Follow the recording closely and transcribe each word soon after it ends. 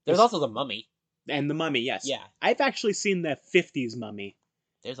There's also The Mummy. And The Mummy, yes. Yeah. I've actually seen the 50s Mummy.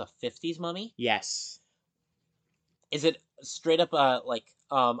 There's a 50s Mummy? Yes. Is it straight up, not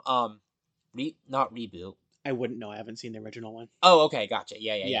reboot? I wouldn't know. I haven't seen the original one. Oh, okay, gotcha.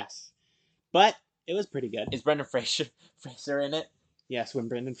 Yeah. Yes. But it was pretty good. Is Brendan Fraser in it? Yes, when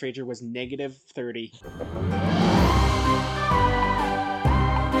Brendan Fraser was negative 30.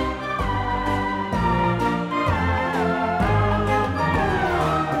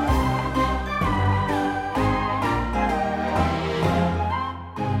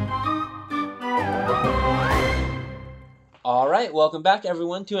 Alright, welcome back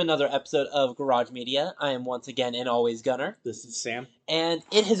everyone to another episode of Garage Media. I am once again and always Gunner. This is Sam. And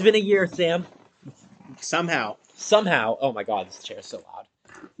it has been a year, Sam. Somehow, oh my god, this chair is so loud.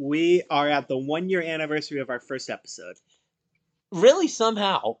 we are at the 1-year anniversary of our first episode. Really,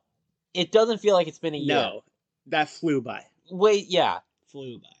 somehow, it doesn't feel like it's been a year. No, that flew by. Wait, yeah.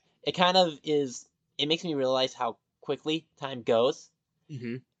 Flew by. It kind of is, it makes me realize how quickly time goes.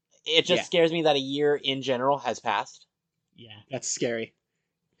 Mm-hmm. It just scares me that a year in general has passed. Yeah, that's scary.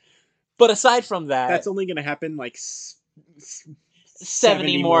 But aside from that... That's only going to happen like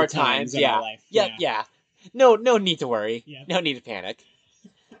 70 more times. In our life. Yeah. No need to worry. Yep. No need to panic.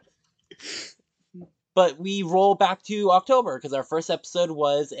 But we roll back to October because our first episode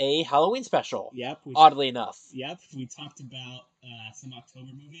was a Halloween special. Yep. Oddly enough. Yep. We talked about some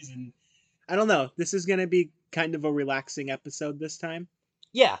October movies, and I don't know. This is going to be kind of a relaxing episode this time.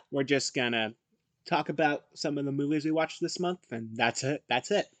 Yeah. We're just going to talk about some of the movies we watched this month, and that's it.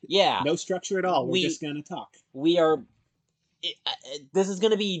 Yeah. No structure at all. We're just going to talk. We are... this is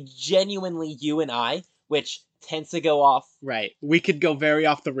going to be genuinely you and I, which tends to go off... Right. We could go very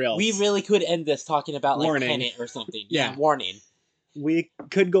off the rails. We really could end this talking about, like, Warning. Tenet or something. Yeah. Warning. We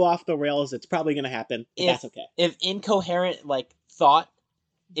could go off the rails. It's probably going to happen, but that's okay. If incoherent, like, thought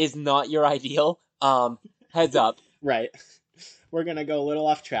is not your ideal, heads up. Right. We're going to go a little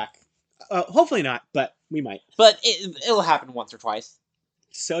off track. Hopefully not, but we might. But it'll happen once or twice.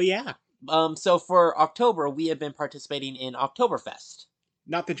 So, yeah. So for October, we have been participating in Oktoberfest.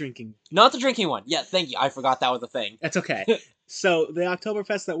 Not the drinking. Not the drinking one. Yeah, thank you. I forgot that was a thing. That's okay. So the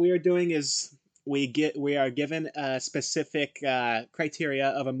Oktoberfest that we are doing is we are given a specific criteria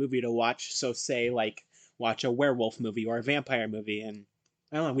of a movie to watch. So say like watch a werewolf movie or a vampire movie, and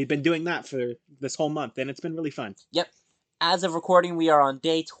I don't know. We've been doing that for this whole month, and it's been really fun. Yep. As of recording, we are on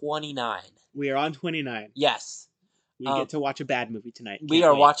day 29. We are on 29. Yes. We get to watch a bad movie tonight. We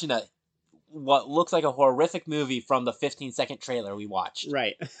are watching what looks like a horrific movie from the 15-second trailer we watched.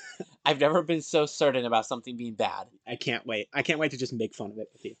 Right. I've never been so certain about something being bad. I can't wait. I can't wait to just make fun of it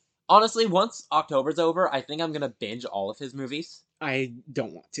with you. Honestly, once October's over, I think I'm going to binge all of his movies. I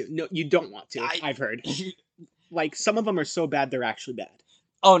don't want to. No, you don't want to. I've heard. Like, some of them are so bad they're actually bad.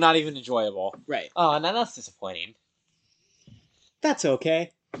 Oh, not even enjoyable. Right. Oh, now that's disappointing. That's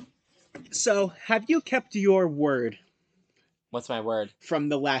okay. So, have you kept your word? What's my word? From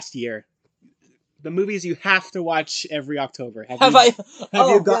the last year. The movies you have to watch every October. Have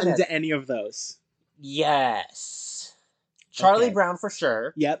you gotten to any of those? Yes. Charlie Brown for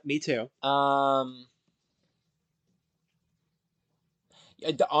sure. Yep, me too. Honestly,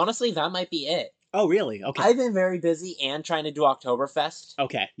 that might be it. Oh, really? Okay. I've been very busy and trying to do Oktoberfest.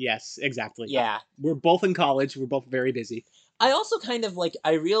 Okay, yes, exactly. Yeah. We're both in college. We're both very busy. I also kind of,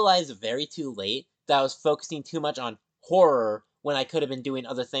 I realized very too late that I was focusing too much on horror when I could have been doing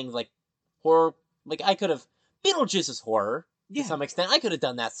other things like horror. Like, I could have... Beetlejuice is horror to some extent. I could have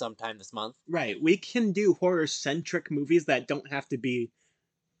done that sometime this month. Right. We can do horror-centric movies that don't have to be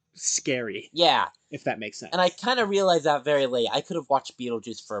scary. Yeah. If that makes sense. And I kind of realized that very late. I could have watched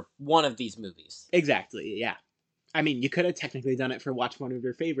Beetlejuice for one of these movies. Exactly, yeah. I mean, you could have technically done it for watch one of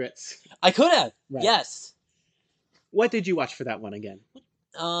your favorites. I could have. Right. Yes. What did you watch for that one again?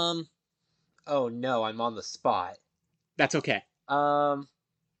 Oh no, I'm on the spot. That's okay.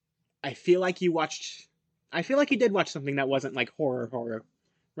 I feel like you did watch something that wasn't like horror,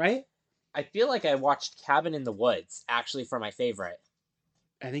 right? I feel like I watched Cabin in the Woods, actually, for my favorite.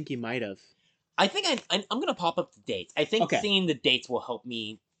 I think you might have. I think I'm going to pop up the dates. I think seeing the dates will help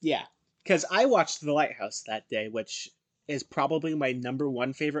me. Yeah, because I watched The Lighthouse that day, which is probably my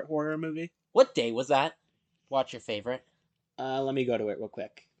 #1 favorite horror movie. What day was that? Watch your favorite. Let me go to it real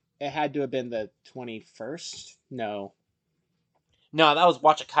quick. It had to have been the 21st? No, that was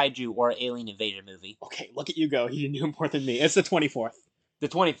watch a kaiju or alien invasion movie. Okay, look at you go. You knew more than me. It's the 24th. The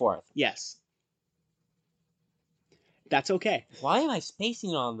 24th? Yes. That's okay. Why am I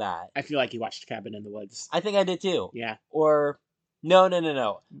spacing on that? I feel like you watched Cabin in the Woods. I think I did too. Yeah. Or... No.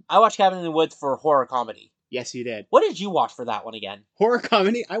 I watched Cabin in the Woods for horror comedy. Yes, you did. What did you watch for that one again? Horror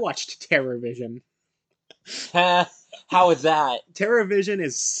comedy. I watched Terror Vision. How is that? Terror Vision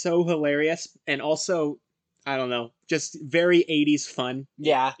is so hilarious, and also, I don't know, just very 80s fun.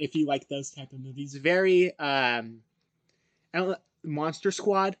 Yeah. If you like those type of movies, very I don't Monster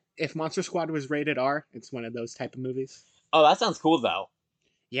Squad. If Monster Squad was rated R, it's one of those type of movies. Oh, that sounds cool though.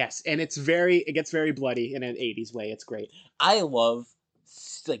 Yes, and it gets very bloody in an 80s way. It's great. I love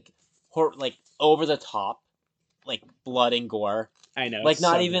like like over the top, like blood and gore. I know. Like it's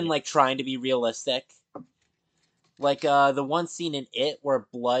not so even great. like trying to be realistic. Like the one scene in It where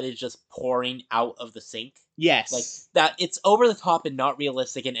blood is just pouring out of the sink. Yes. Like that, it's over the top and not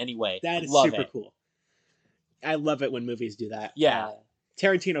realistic in any way. That is Love super it. cool. I love it when movies do that. Yeah.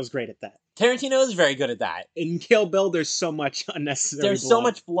 Tarantino's great at that. Tarantino is very good at that. In Kill Bill, there's so much unnecessary There's blood. so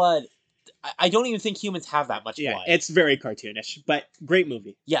much blood. I don't even think humans have that much Yeah, blood. it's very cartoonish, but great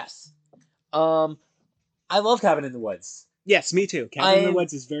movie. Yes. I love Cabin in the Woods. Yes, me too. Cabin in the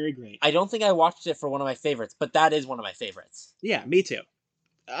Woods is very great. I don't think I watched it for one of my favorites, but that is one of my favorites. Yeah, me too.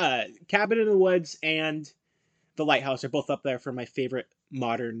 Cabin in the Woods and The Lighthouse are both up there for my favorite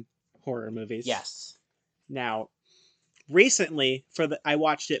modern horror movies. Yes. Now, recently, I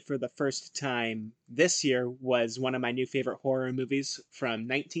watched it for the first time this year, was one of my new favorite horror movies from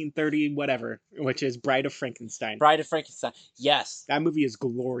 1930 whatever, which is Bride of Frankenstein. Bride of Frankenstein. Yes. That movie is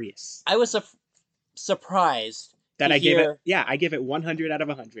glorious. I was surprised That to I gave hear- it, yeah, I give it 100 out of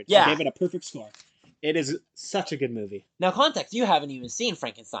 100. Yeah. I gave it a perfect score. It is such a good movie. Now, context, you haven't even seen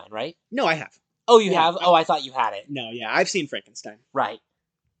Frankenstein, right? No, I have. Oh, you Yeah, have? Oh, I thought you had it. No, yeah, I've seen Frankenstein. Right.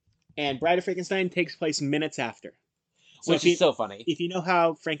 And Bride of Frankenstein takes place minutes after. So Which is so funny. If you know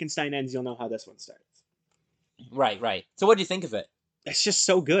how Frankenstein ends, you'll know how this one starts. Right. So what do you think of it? It's just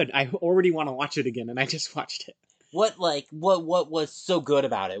so good. I already want to watch it again, and I just watched it. What was so good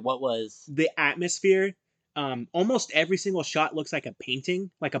about it? What was... The atmosphere, almost every single shot looks like a painting,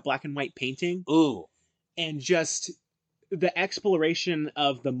 like a black and white painting. Ooh. And just the exploration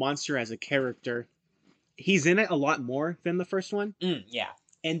of the monster as a character. He's in it a lot more than the first one. Yeah.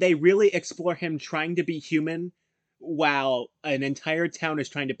 And they really explore him trying to be human while an entire town is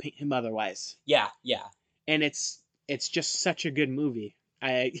trying to paint him otherwise. Yeah. And it's just such a good movie.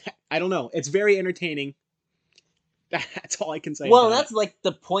 I don't know. It's very entertaining. That's all I can say. Well, about that's it. like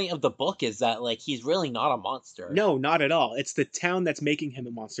the point of the book is that like he's really not a monster. No, not at all. It's the town that's making him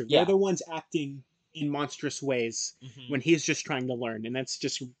a monster. Yeah. They're the ones acting in monstrous ways when he's just trying to learn, and that's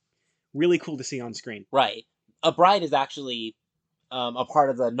just really cool to see on screen. Right. A Bride is actually a part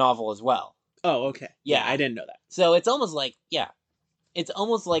of the novel as well. Oh, okay. Yeah. I didn't know that. So it's almost like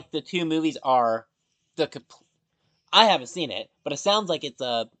the two movies are I haven't seen it, but it sounds like it's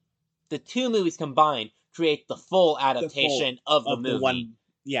the two movies combined create the full adaptation of the movie. One.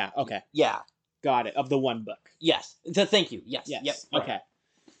 Yeah. Okay. Yeah. Got it. Of the one book. Yes. So thank you. Yes. Yes. Yep. Okay.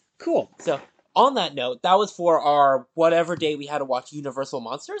 Cool. So on that note, that was for our whatever day we had to watch Universal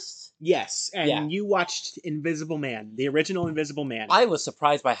Monsters. Yes, and Yeah. you watched Invisible Man, the original Invisible Man. I was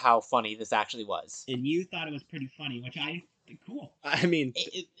surprised by how funny this actually was. And you thought it was pretty funny, which I think cool. I mean,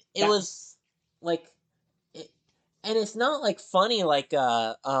 It was like, and it's not like funny like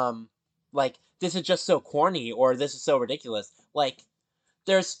like this is just so corny or this is so ridiculous. Like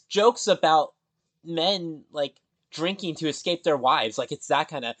there's jokes about men like drinking to escape their wives. Like it's that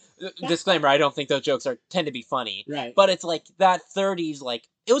kind of disclaimer. I don't think those jokes tend to be funny. right, But it's like that 30s like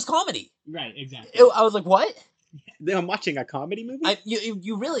it was comedy. right, exactly. I was like, what? I'm watching a comedy movie.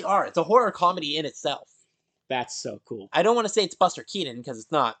 You really are. It's a horror comedy in itself. That's so cool. I don't want to say it's Buster Keaton because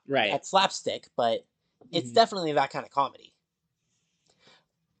it's not Right. at slapstick, but it's Mhm. definitely that kind of comedy.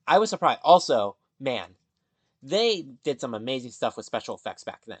 I was surprised. Also, man, they did some amazing stuff with special effects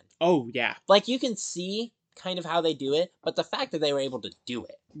back then. Oh yeah, Like you can see kind of how they do it, but the fact that they were able to do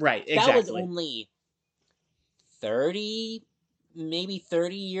it. right, That was exactly. only 30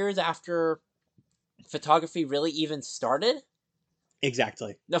 years after photography really even started.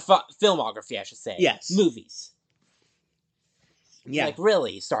 Exactly. No, filmography, I should say. Yes. Movies. Yeah. Like,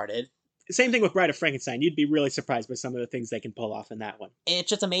 really started. Same thing with Bride of Frankenstein. You'd be really surprised by some of the things they can pull off in that one. And it's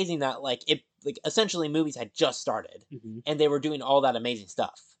just amazing that, like, essentially movies had just started, Mm-hmm. and they were doing all that amazing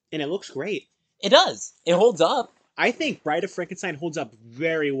stuff. And it looks great. It does. It holds up. I think Bride of Frankenstein holds up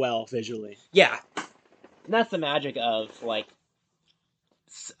very well visually. Yeah. And that's the magic of, like,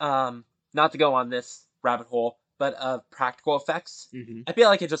 not to go on this rabbit hole, but practical effects. Mm-hmm. I feel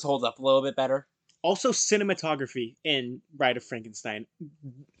like it just holds up a little bit better. Also, cinematography in Bride of Frankenstein.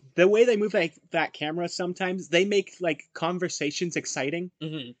 The way they move that camera sometimes, they make like conversations exciting.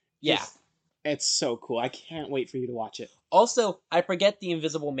 Mm-hmm. Yeah. Just- it's so cool. I can't wait for you to watch it. Also, I forget the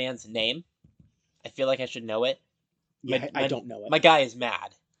Invisible Man's name. I feel like I should know it. Yeah, I don't know it. My guy is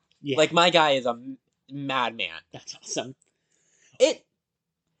mad. Yeah, Like, my guy is a madman. that's awesome.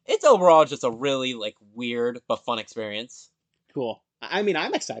 It's overall just a really, like, weird but fun experience. Cool. I mean,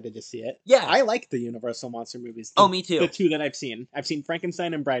 I'm excited to see it. Yeah. I like the Universal monster movies. Oh, me too. The two that I've seen. I've seen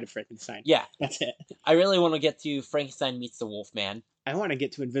Frankenstein and Bride of Frankenstein. Yeah. That's it. I really want to get to Frankenstein Meets the Wolfman. I want to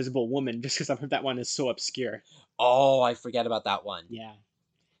get to Invisible Woman just because I've heard that one is so obscure. Oh, I forget about that one. Yeah.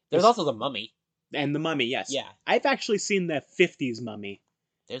 There's also The Mummy. And The Mummy, yes. Yeah. I've actually seen the 50s Mummy.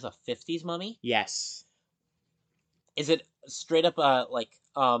 There's a 50s Mummy? Yes. Is it straight up, not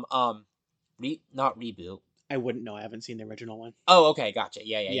reboot? I wouldn't know. I haven't seen the original one. Oh, okay, gotcha.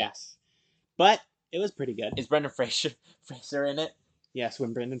 Yeah. Yes. But it was pretty good. Is Brendan Fraser in it? Yes,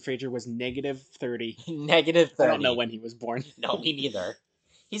 when Brendan Fraser was -30. -30. I don't know when he was born. No, me neither.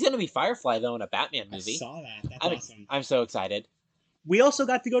 He's gonna be Firefly though in a Batman movie. I saw that. That's awesome. I'm so excited. We also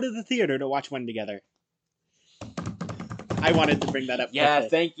got to go to the theater to watch one together. I wanted to bring that up. Yeah, quickly.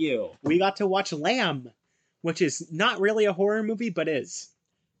 thank you. We got to watch Lamb, which is not really a horror movie, but is.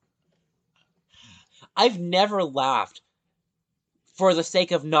 I've never laughed for the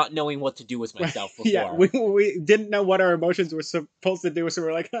sake of not knowing what to do with myself before. Yeah, we didn't know what our emotions were supposed to do, so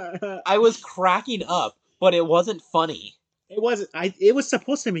we're like, I was cracking up, but it wasn't funny. It wasn't. It was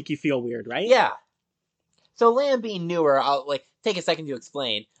supposed to make you feel weird, right? Yeah. So Lamb being newer, I'll take a second to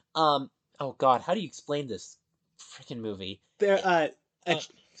explain. Oh God, how do you explain this freaking movie?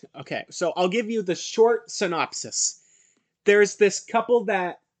 Okay, so I'll give you the short synopsis. There's this couple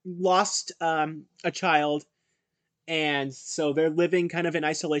that lost a child, and so they're living kind of in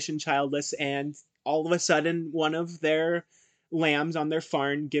isolation, childless, and all of a sudden one of their lambs on their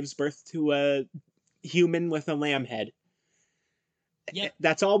farm gives birth to a human with a lamb head. Yep.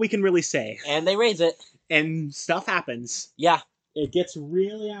 That's all we can really say. And they raise it. And stuff happens. Yeah. It gets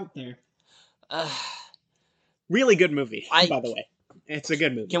really out there. Really good movie, by the way. It's a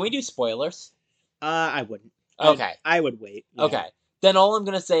good movie. Can we do spoilers? I wouldn't. Okay. I would wait. Yeah. Okay. Then all I'm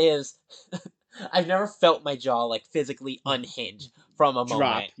gonna say is I've never felt my jaw physically unhinge from a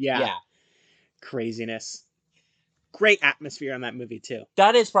moment. Yeah. Craziness. Great atmosphere on that movie too.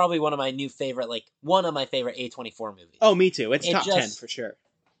 That is probably one of my favorite A24 movies. Oh, me too. It's top 10 for sure.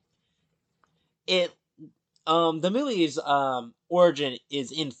 The movie's origin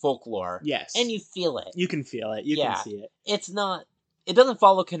is in folklore. Yes. And you feel it. You can feel it. You can see it. It doesn't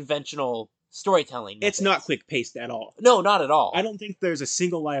follow conventional storytelling methods. It's not quick paced at all. No, not at all. I don't think there's a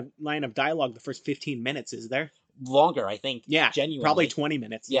single line of dialogue the first 15 minutes, is there? Longer, I think. Yeah. Genuinely. Probably 20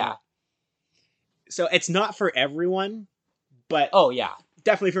 minutes. Yeah. So it's not for everyone, but oh yeah,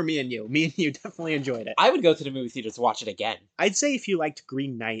 definitely for me and you. Me and you definitely enjoyed it. I would go to the movie theater to watch it again. I'd say if you liked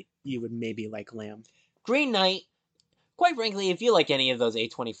Green Knight, you would maybe like Lamb. Green Knight, quite frankly, if you like any of those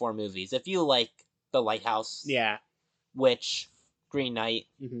A24 movies, if you like The Lighthouse, yeah, Witch, Green Knight,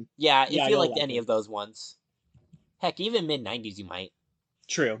 mm-hmm. If you liked any of those ones, heck, even mid-90s you might.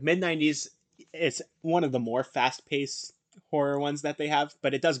 True, mid-90s is one of the more fast-paced horror ones that they have,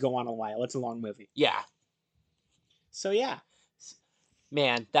 but it does go on a while. It's a long movie. Yeah. So yeah.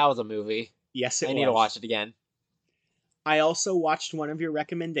 Man, that was a movie. Yes, I need to watch it again. I also watched one of your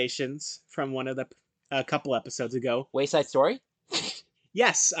recommendations from one of a couple episodes ago. Wayside Story?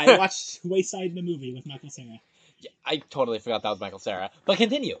 Yes, I watched Wayside the movie with Michael Cera. Yeah, I totally forgot that was Michael Cera. But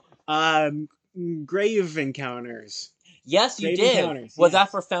continue. Grave Encounters. Yes, you did. Was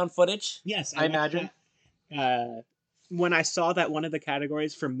that for found footage? Yes, I imagine. When I saw that one of the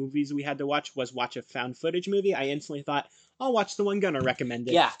categories for movies we had to watch was watch a found footage movie, I instantly thought, I'll watch the one Gunnar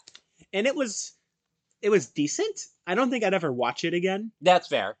recommended. Yeah. And it was decent. I don't think I'd ever watch it again. That's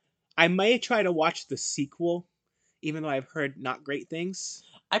fair. I may try to watch the sequel, even though I've heard not great things.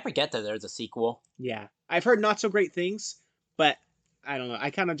 I forget that there's a sequel. Yeah. I've heard not so great things, but I don't know. I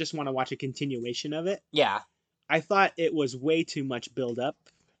kind of just want to watch a continuation of it. Yeah. I thought it was way too much build up.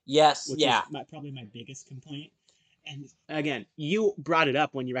 Yes, which is probably my biggest complaint. And again, you brought it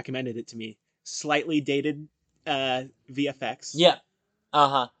up when you recommended it to me. Slightly dated VFX. Yeah.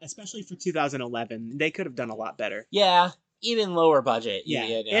 Uh-huh. Especially for 2011. They could have done a lot better. Yeah. Even lower budget. Yeah.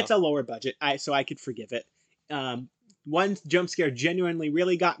 It's a lower budget. So I could forgive it. One jump scare genuinely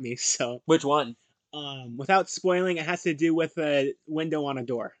really got me. So which one? Without spoiling, it has to do with a window on a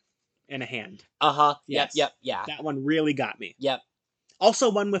door and a hand. Uh-huh. Yes. Yep. Yeah. That one really got me. Yep. Also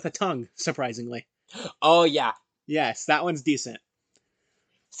one with a tongue, surprisingly. Oh, yeah. Yes, that one's decent.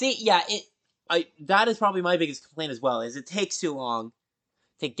 See, yeah, that is probably my biggest complaint as well, is it takes too long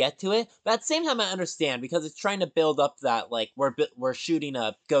to get to it. But at the same time, I understand, because it's trying to build up that, we're shooting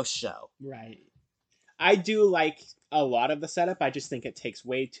a ghost show. Right. I do like a lot of the setup, I just think it takes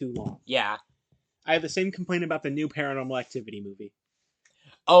way too long. Yeah. I have the same complaint about the new Paranormal Activity movie.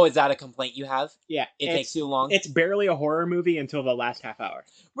 Oh, is that a complaint you have? Yeah, It takes too long? It's barely a horror movie until the last half hour.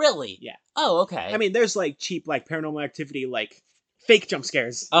 Really? Yeah. Oh, okay. I mean, there's like cheap like Paranormal Activity like fake jump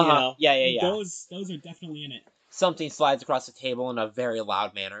scares. Uh-huh. You know? Yeah. Those are definitely in it. Something slides across the table in a very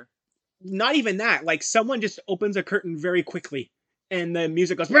loud manner. Not even that. Like someone just opens a curtain very quickly, and the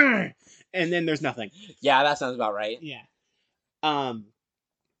music goes, "Brr!" And then there's nothing. Yeah, that sounds about right. Yeah.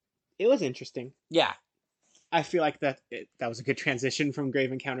 It was interesting. Yeah. I feel like that was a good transition from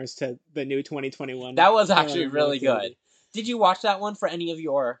Grave Encounters to the new 2021. That was actually Paranormal really Activity. good. Did you watch that one for any of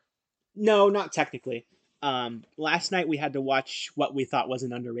your... No, not technically. Last night we had to watch what we thought was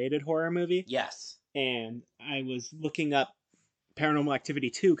an underrated horror movie, Yes. and I was looking up Paranormal Activity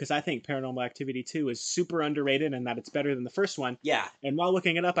 2 because I think Paranormal Activity 2 is super underrated and that it's better than the first one. Yeah. And while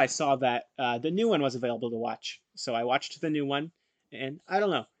looking it up, I saw that the new one was available to watch. So I watched the new one, and I don't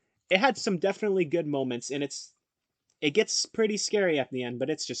know. It had some definitely good moments, and it gets pretty scary at the end, but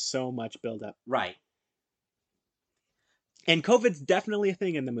it's just so much build up. Right. And COVID's definitely a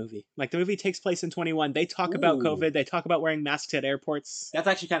thing in the movie. Like the movie takes place in 21. They talk about Ooh. COVID. They talk about wearing masks at airports. That's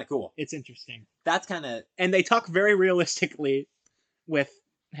actually kind of cool. It's interesting. That's kind of... And they talk very realistically with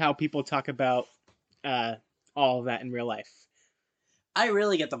how people talk about all of that in real life. I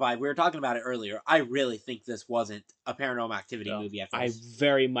really get the vibe. We were talking about it earlier. I really think this wasn't a Paranormal Activity movie at I first.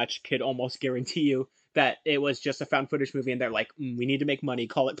 very much could almost guarantee you that it was just a found footage movie, and they're like, we need to make money.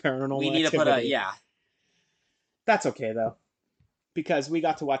 Call it Paranormal We need Activity. to put a... Yeah. That's okay though, because we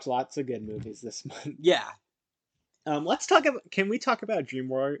got to watch lots of good movies this month. Yeah. Let's talk about. Can we talk about Dream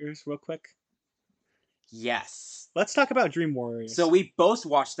Warriors real quick? Yes. Let's talk about Dream Warriors. So we both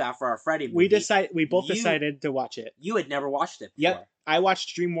watched that for our Freddy movie. We both decided to watch it. You had never watched it before. Yep. I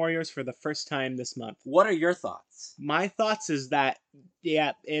watched Dream Warriors for the first time this month. What are your thoughts? My thoughts is that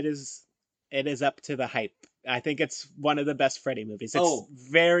it is up to the hype. I think it's one of the best Freddy movies. It's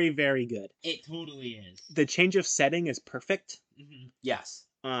very, very good. It totally is. The change of setting is perfect. Mm-hmm. Yes.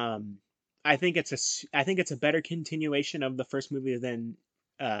 I think it's a better continuation of the first movie than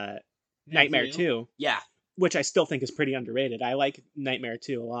Nightmare 2. Yeah. Which I still think is pretty underrated. I like Nightmare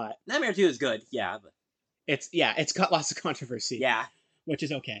 2 a lot. Nightmare 2 is good, yeah. But... It's got lots of controversy. Yeah. Which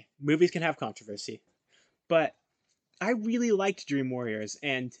is okay. Movies can have controversy. But I really liked Dream Warriors,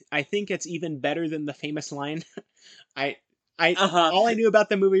 and I think it's even better than the famous line. All I knew about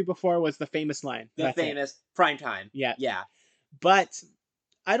the movie before was the famous line. The famous prime time. Yeah. Yeah. But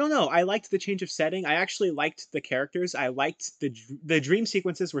I don't know. I liked the change of setting. I actually liked the characters. I liked the dream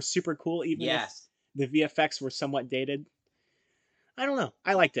sequences were super cool, even if the VFX were somewhat dated. I don't know.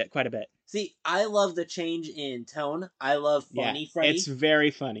 I liked it quite a bit. See, I love the change in tone. I love funny Freddy. It's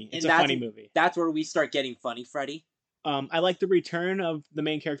very funny. It's a funny movie. That's where we start getting funny Freddy. I like the return of the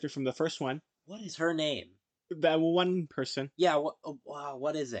main character from the first one. What is her name? That one person. Yeah,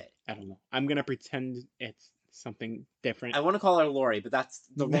 what is it? I don't know. I'm going to pretend it's something different. I want to call her Lori, but that's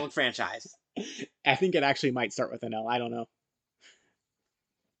the wrong franchise. I think it actually might start with an L. I don't know.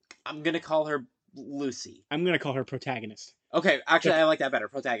 I'm going to call her Lucy. I'm going to call her protagonist. Okay, actually, I like that better.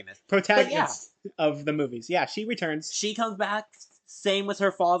 Protagonist. Protagonist of the movies. Yeah, she returns. She comes back. Same with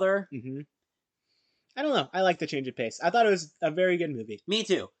her father. Mm-hmm. I don't know. I like the change of pace. I thought it was a very good movie. Me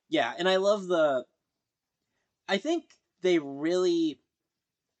too. Yeah, and I love I think they really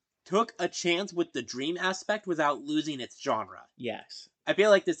took a chance with the dream aspect without losing its genre. Yes. I feel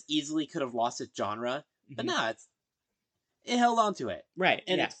like this easily could have lost its genre, but no, it held on to it. Right.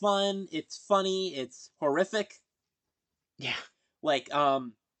 And it's fun, it's funny, it's horrific. Yeah. Like,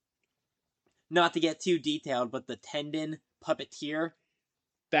 not to get too detailed, but the tendon puppeteer.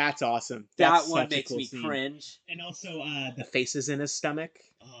 That's awesome. That one makes me cringe. And also the faces in his stomach.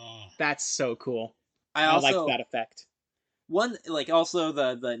 Oh. That's so cool. I like that effect. One, like, also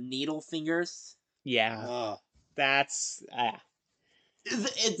the needle fingers. Yeah. That's...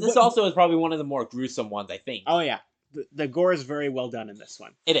 This also is probably one of the more gruesome ones, I think. Oh, yeah. The gore is very well done in this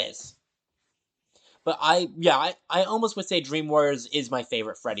one. It is. But I almost would say Dream Warriors is my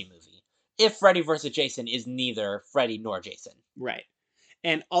favorite Freddy movie. If Freddy vs. Jason is neither Freddy nor Jason. Right.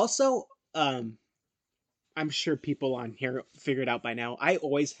 And also, I'm sure people on here figured out by now, I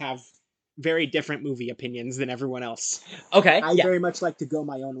always have very different movie opinions than everyone else. Okay. I very much like to go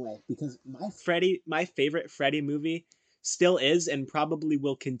my own way, because my favorite Freddy movie still is and probably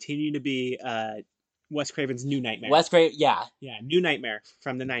will continue to be Wes Craven's New Nightmare. Yeah, New Nightmare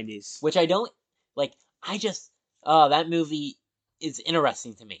from the 90s. Which I don't, like, that movie is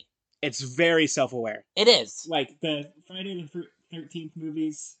interesting to me. It's very self-aware. It is. Like, the Friday the 13th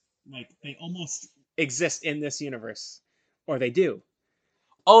movies, like, they almost exist in this universe. Or they do.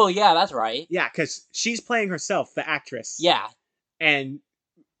 Oh yeah, that's right. Yeah, because she's playing herself, the actress. Yeah, And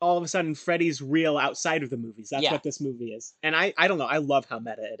all of a sudden, Freddy's real outside of the movies. That's yeah. what this movie is. And I don't know. I love how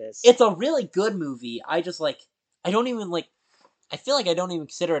meta it is. It's a really good movie. I just like. I don't even like. I feel like I don't even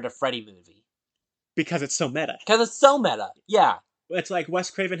consider it a Freddy movie Because it's so meta. because it's so meta. Yeah, It's like Wes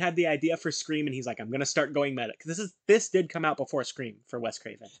Craven had the idea for Scream, and he's like, "I'm gonna start going meta." Because this did come out before Scream for Wes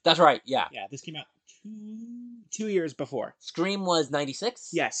Craven. that's right. Yeah, Yeah, this came out two years before. Scream was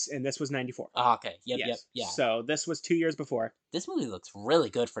 96. Yes, and this was 94. Oh, okay. Yep. Yes. Yep. Yeah. So this was 2 years before. This movie looks really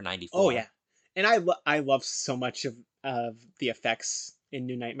good for 94. Oh yeah, and I love so much of the effects in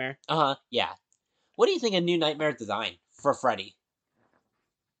New Nightmare. Yeah. What do you think of New Nightmare design for Freddy?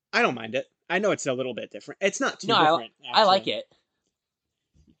 I don't mind it. I know it's a little bit different. It's not too No, different. I like actually. it.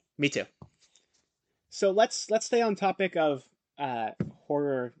 Me too. So let's stay on topic of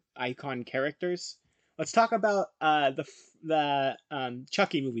horror icon characters. Let's talk about the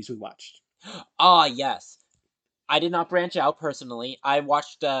Chucky movies we watched. Ah, yes. I did not branch out personally. I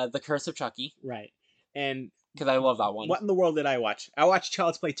watched The Curse of Chucky Right. And because I love that one. what in the world did I watch? I watched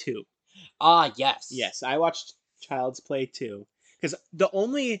Child's Play 2. Ah, yes. Yes, I watched Child's Play 2. Because the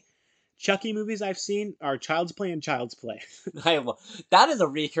only Chucky movies I've seen are Child's Play and Child's Play. That is a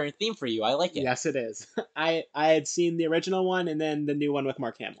recurring theme for you. I like it. Yes, it is. I had seen the original one and then the new one with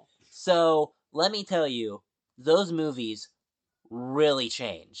Mark Hamill. So let me tell you, those movies really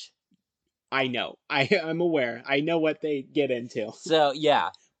change. I know. I'm aware. I know what they get into. So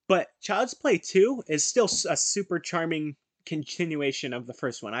yeah, But Child's Play 2 is still a super charming continuation of the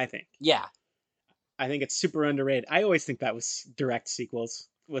first one, I think. yeah. I think it's super underrated. I always think that was direct sequels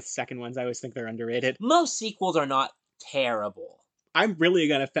with second ones. I always think they're underrated. Most sequels are not terrible. I'm really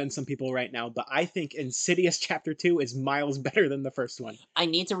going to offend some people right now, but I think Insidious Chapter 2 is miles better than the first one. I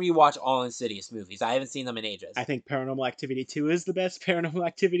need to rewatch all Insidious movies. I haven't seen them in ages. I think Paranormal Activity 2 is the best Paranormal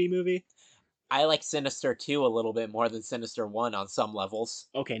Activity movie. I like Sinister 2 a little bit more than Sinister 1 on some levels.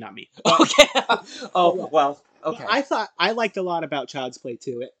 Okay, not me. Okay. Oh, well, okay. I liked a lot about Child's Play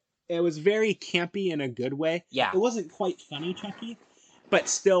 2. It was very campy in a good way. Yeah. It wasn't quite funny, Chucky, but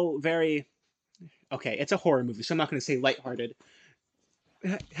still very... Okay, it's a horror movie, so I'm not going to say lighthearted.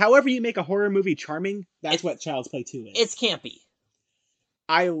 However you make a horror movie charming, that's what Child's Play 2 is. It's campy.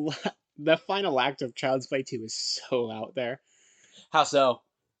 The final act of Child's Play 2 is so out there. How so?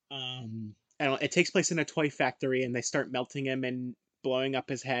 It takes place in a toy factory, and they start melting him and blowing up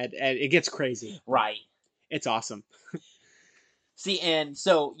his head, and it gets crazy. Right. It's awesome. See, and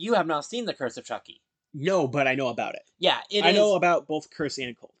so you have not seen The Curse of Chucky. No, but I know about it. Yeah, I know about both Curse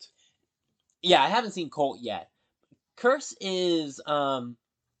and Cult. Yeah, I haven't seen Cult yet. Curse is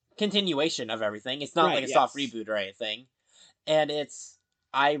continuation of everything. It's not Right, like a yes. soft reboot or anything. And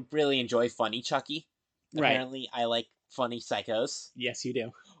I really enjoy funny Chucky. Right. Apparently I like funny psychos. Yes, you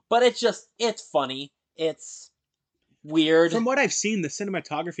do. But it's funny. It's weird. From what I've seen, the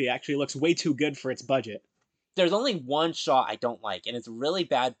cinematography actually looks way too good for its budget. There's only one shot I don't like, and it's really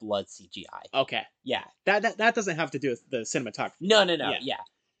bad blood CGI. Okay. Yeah. That doesn't have to do with the cinematography. No. Yeah.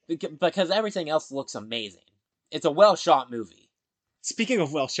 Because everything else looks amazing. It's a well-shot movie. Speaking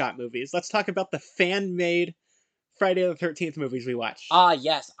of well-shot movies, let's talk about the fan-made Friday the 13th movies we watched. Ah,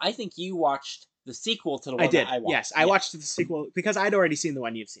 yes. I think you watched the sequel to the one I did. that I watched. Yes, I watched the sequel because I'd already seen the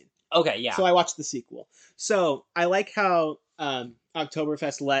one you've seen. Okay, yeah. So I watched the sequel. So I like how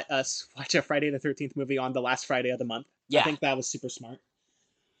Oktoberfest let us watch a Friday the 13th movie on the last Friday of the month. Yeah. I think that was super smart.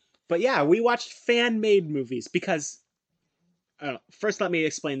 But yeah, we watched fan-made movies because... first, let me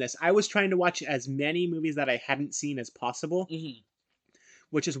explain this. I was trying to watch as many movies that I hadn't seen as possible,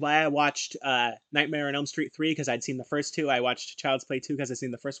 which is why I watched Nightmare on Elm Street 3 because I'd seen the first two. I watched Child's Play 2 because I'd seen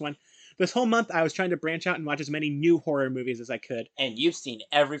the first one. This whole month, I was trying to branch out and watch as many new horror movies as I could. And you've seen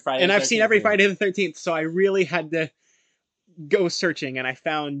every Friday And the I've seen 13th every movie. Friday the 13th, so I really had to go searching, and I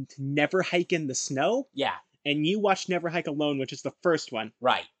found Never Hike in the Snow, Yeah, and you watched Never Hike Alone, which is the first one.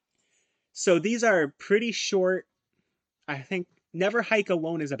 right. So these are pretty short. I think Never Hike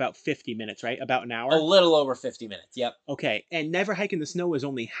Alone is about 50 minutes, right? About an hour? A little over 50 minutes, yep. Okay, and Never Hike in the Snow is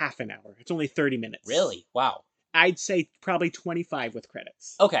only half an hour. It's only 30 minutes. Really? Wow. I'd say probably 25 with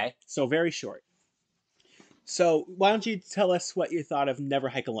credits. Okay. So very short. So why don't you tell us what you thought of Never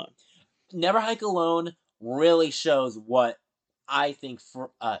Hike Alone? Never Hike Alone really shows what I think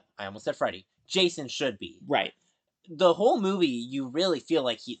I almost said Freddy. Jason should be. Right. The whole movie, you really feel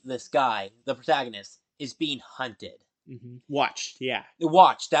like this guy, the protagonist, is being hunted. Mm-hmm. Watched, yeah.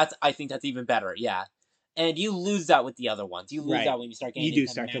 Watched. I think that's even better, yeah. And you lose that with the other ones. You lose Right. that when you start getting You do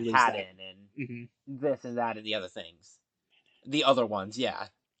into start to lose Manhattan that. and Mm-hmm. this and that and the other things. The other ones, yeah.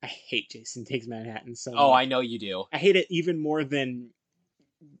 I hate Jason Takes Manhattan so Oh, much. I know you do. I hate it even more than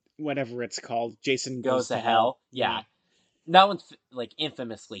whatever it's called, Jason Goes to Hell. Yeah. That one's like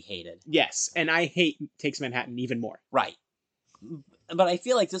infamously hated. Yes, and I hate Takes Manhattan even more. Right. But I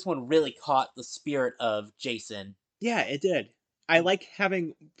feel like this one really caught the spirit of Jason. Yeah, it did. I like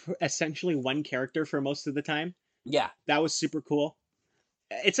having essentially one character for most of the time. Yeah. That was super cool.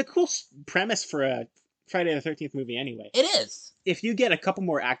 It's a cool premise for a Friday the 13th movie anyway. It is. If you get a couple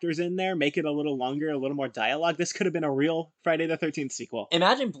more actors in there, make it a little longer, a little more dialogue, this could have been a real Friday the 13th sequel.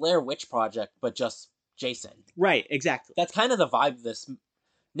 Imagine Blair Witch Project, but just Jason. Right, exactly. That's kind of the vibe this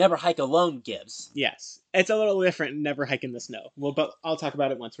Never Hike Alone gives. Yes. It's a little different in Never Hike in the Snow. Well, but I'll talk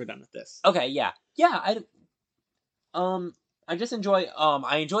about it once we're done with this. Okay, yeah. Yeah, I just enjoy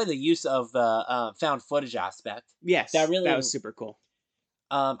I enjoy the use of the found footage aspect. Yes. That was super cool.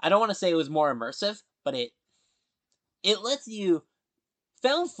 I don't want to say it was more immersive, but it lets you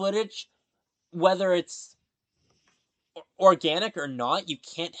found footage, whether it's organic or not, you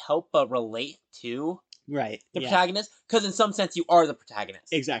can't help but relate to the protagonist, because in some sense you are the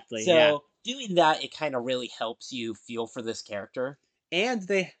protagonist. Exactly. So doing that, it kind of really helps you feel for this character. And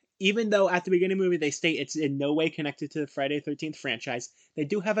they, even though at the beginning of the movie they state it's in no way connected to the Friday the 13th franchise, they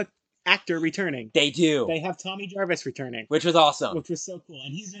do have a actor returning. They do. They have Tommy Jarvis returning, which was awesome. Which was so cool,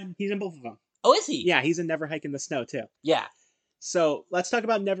 and he's in both of them. Oh, is he? Yeah, he's in Never Hike in the Snow too. Yeah. So let's talk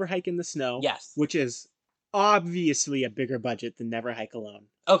about Never Hike in the Snow. Yes. Which is obviously a bigger budget than Never Hike Alone.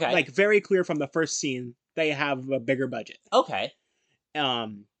 Okay. Like very clear from the first scene, they have a bigger budget. Okay.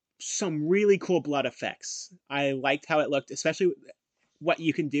 Some really cool blood effects. I liked how it looked, especially what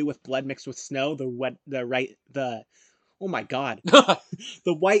you can do with blood mixed with snow. Oh my god,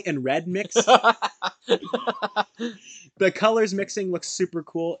 the white and red mix. The colors mixing looks super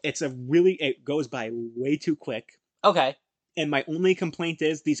cool. It goes by way too quick. Okay. And my only complaint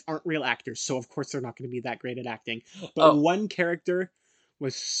is these aren't real actors, so of course they're not going to be that great at acting. But one character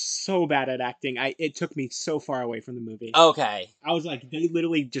was so bad at acting, it took me so far away from the movie. Okay. I was like, they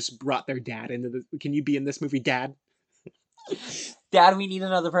literally just brought their dad into the. Can you be in this movie, Dad? Dad, we need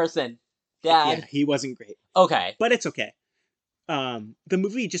another person. Dad. Yeah, he wasn't great. Okay. But it's okay. The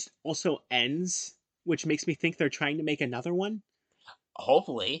movie just also ends, which makes me think they're trying to make another one.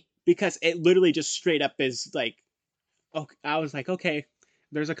 Hopefully. Because it literally just straight up is like, okay, I was like, okay,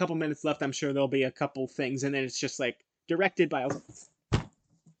 there's a couple minutes left. I'm sure there'll be a couple things. And then it's just like, directed by...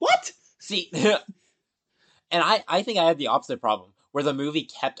 What? See, and I think I had the opposite problem, where the movie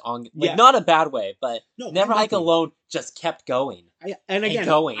kept on, like, Yeah. not a bad way, but No, Never Hike exactly. Alone just kept going. And again,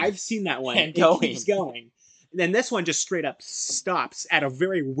 going. I've seen that one. And it going. keeps going. And then this one just straight up stops at a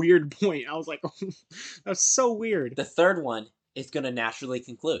very weird point. I was like, that's so weird. The third one is going to naturally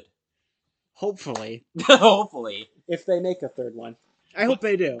conclude. Hopefully. Hopefully. If they make a third one. I hope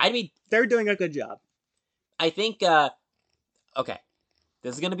they do. I mean, they're doing a good job. I think, okay,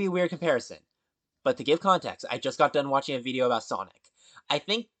 this is going to be a weird comparison, but to give context, I just got done watching a video about Sonic. I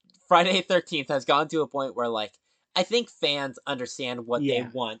think Friday the 13th has gone to a point where, like, I think fans understand what they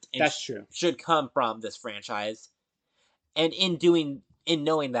want and that's true. should come from this franchise. And in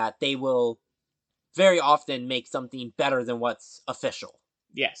knowing that, they will very often make something better than what's official.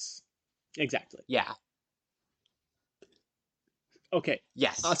 Yes. Exactly. Yeah. Okay.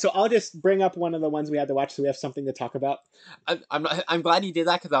 Yes. So I'll just bring up one of the ones we had to watch so we have something to talk about. I'm glad you did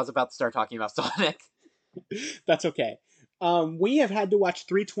that, because I was about to start talking about Sonic. That's okay. We have had to watch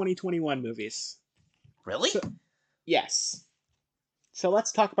 3 2021 movies. Really? Yes. So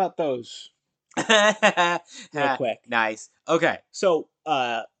let's talk about those real quick. Nice. Okay. So,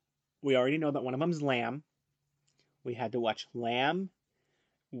 we already know that one of them's Lamb. We had to watch Lamb.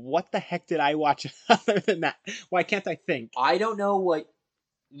 What the heck did I watch other than that? Why can't I think? I don't know what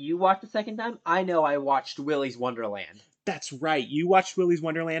you watched the second time. I know I watched Willy's Wonderland. That's right. You watched Willy's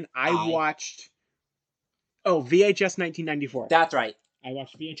Wonderland. I watched... Oh, VHS 1994. That's right. I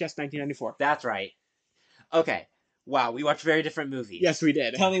watched VHS 1994. That's right. Okay. Wow, we watched very different movies. Yes, we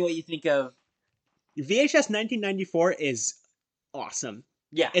did. Tell me what you think of... VHS 1994 is awesome.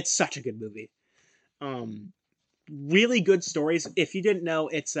 Yeah. It's such a good movie. Really good stories. If you didn't know,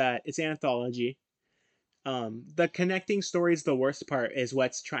 it's an anthology. The connecting stories, the worst part, is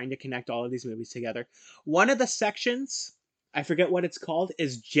what's trying to connect all of these movies together. One of the sections, I forget what it's called,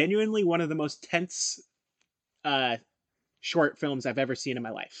 is genuinely one of the most tense short films I've ever seen in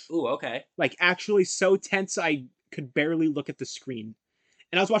my life. Ooh, okay. Like, actually so tense I could barely look at the screen.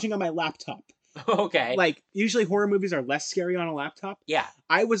 And I was watching on my laptop. Okay. Like, usually horror movies are less scary on a laptop. Yeah.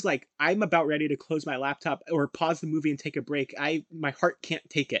 I was like, I'm about ready to close my laptop or pause the movie and take a break. My heart can't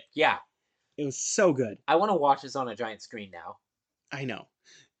take it. Yeah. It was so good. I want to watch this on a giant screen now. I know.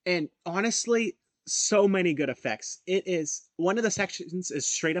 And honestly, so many good effects. It is one of the sections is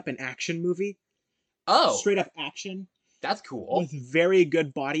straight up an action movie. Oh, Straight up action that's cool. with very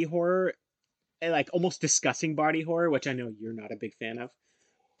good body horror and like almost disgusting body horror, which I know you're not a big fan of.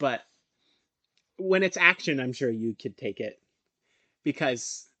 But when it's action, I'm sure you could take it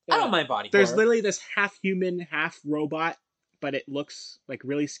because I don't mind body there's horror. literally this half human, half robot, but it looks like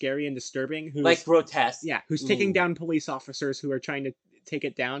really scary and disturbing. Who's Like grotesque. yeah, who's taking Ooh. down police officers who are trying to take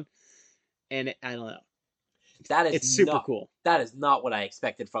it down, and I don't know. That is It's super not, cool. That is not what I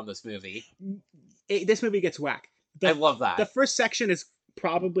expected from this movie. This movie gets whack. I love that. The first section is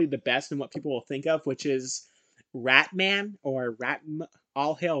probably the best and what people will think of, which is Ratman or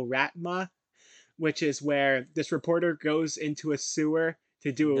All Hail Ratma, which is where this reporter goes into a sewer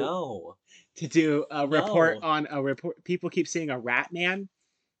to do a report on a report. People keep seeing a rat man,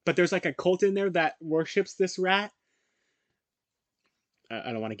 but there's like a cult in there that worships this rat.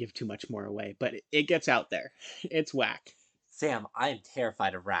 I don't want to give too much more away, but it gets out there. It's whack. Sam, I am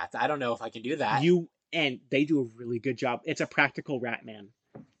terrified of rats. I don't know if I can do that. And they do a really good job. It's a practical rat man.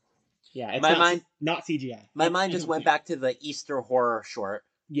 Yeah, it's not CGI. My mind just went back to the Easter horror short.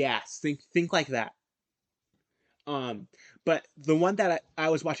 Yes, think like that. But the one that I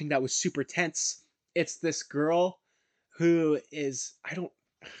was watching that was super tense. It's this girl who is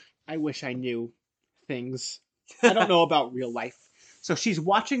I wish I knew things. I don't know about real life. So she's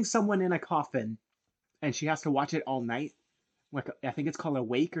watching someone in a coffin, and she has to watch it all night. Like I think it's called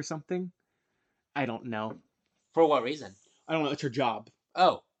Awake or something. I don't know. For what reason? I don't know. It's her job.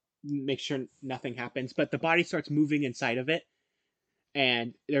 Oh. Make sure nothing happens. But the body starts moving inside of it,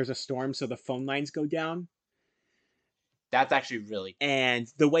 and there's a storm, so the phone lines go down. That's actually really... And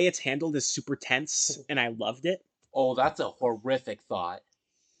the way it's handled is super tense, and I loved it. Oh, that's a horrific thought.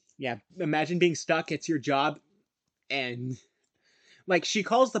 Yeah, imagine being stuck. It's your job, and... Like, she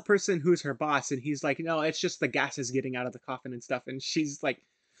calls the person who's her boss, and he's like, no, it's just the gases getting out of the coffin and stuff. And she's, like,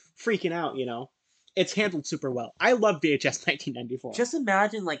 freaking out, you know? It's handled super well. I love VHS 1994. Just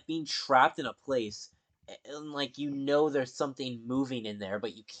imagine, like, being trapped in a place, and, like, you know there's something moving in there,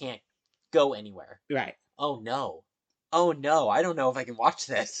 but you can't go anywhere. Right. Oh, no. Oh, no. I don't know if I can watch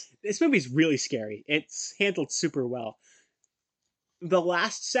this. This movie's really scary. It's handled super well. The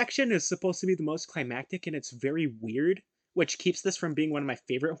last section is supposed to be the most climactic, and it's very weird, which keeps this from being one of my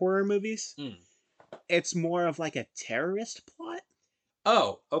favorite horror movies. It's more of like a terrorist plot.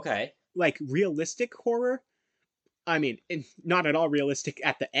 Oh, okay. Like realistic horror. I mean, not at all realistic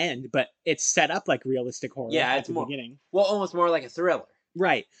at the end, but it's set up like realistic horror at the beginning. Well, almost more like a thriller.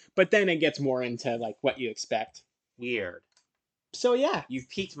 Right. But then it gets more into like what you expect. Weird. So yeah. You've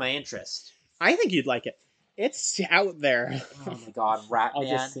piqued my interest. I think you'd like it. It's out there. Oh my god, Ratman. I'll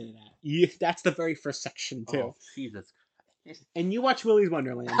just say that. That's the very first section too. Oh, Jesus Christ. And you watch Willy's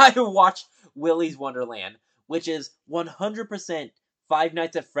Wonderland. I watched Willy's Wonderland, which is 100% Five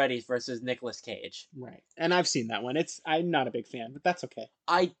Nights at Freddy's versus Nicolas Cage. Right. And I've seen that one. I'm not a big fan, but that's okay.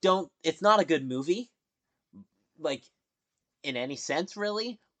 It's not a good movie, like, in any sense,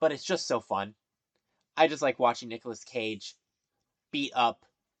 really, but it's just so fun. I just like watching Nicolas Cage beat up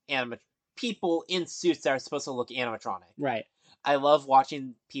people in suits that are supposed to look animatronic. Right. I love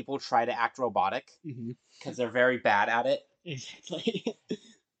watching people try to act robotic, because they're very bad at it. Exactly.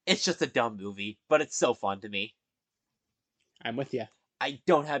 It's just a dumb movie, but it's so fun to me. I'm with you. I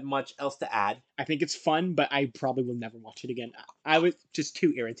don't have much else to add. I think it's fun, but I probably will never watch it again. I was just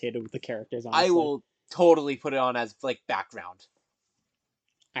too irritated with the characters, honestly. I will totally put it on as, like, background.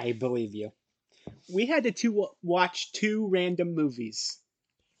 I believe you. We had to watch 2 random movies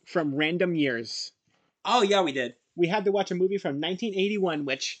from random years. Oh, yeah, we did. We had to watch a movie from 1981,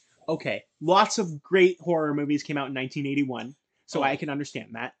 which, okay, lots of great horror movies came out in 1981, so I can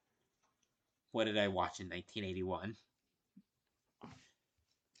understand that. What did I watch in 1981?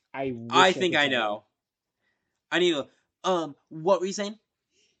 I think I know. I need to... what were you saying?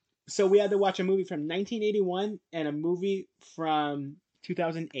 So we had to watch a movie from 1981 and a movie from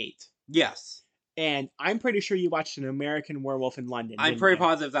 2008. Yes. And I'm pretty sure you watched An American Werewolf in London. I'm pretty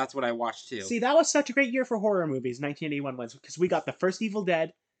positive that's what I watched too. See, that was such a great year for horror movies, 1981 was, because we got the first Evil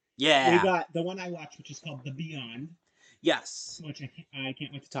Dead. Yeah. We got the one I watched, which is called The Beyond. Yes. Which I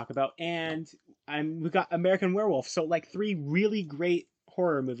can't wait to talk about. And we got American Werewolf. So, like, 3 really great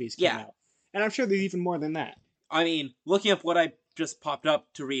horror movies came out. And I'm sure there's even more than that. I mean, looking up what I just popped up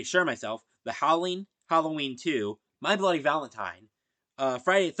to reassure myself, The Howling, Halloween 2, My Bloody Valentine,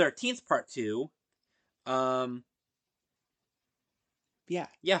 Friday the 13th Part 2, Yeah.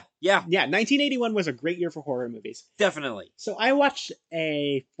 1981 was a great year for horror movies. Definitely. So I watched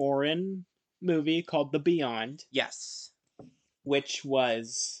a foreign movie called The Beyond. Yes. Which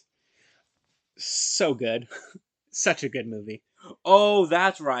was So good. Such a good movie. Oh,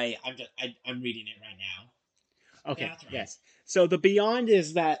 that's right. I'm reading it right now. Okay, That's right. yes. So the Beyond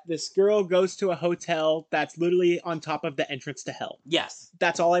is that this girl goes to a hotel that's literally on top of the entrance to hell. Yes,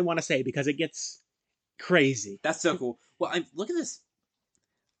 That's all I want to say because it gets crazy. that's so cool. Well, I look at this.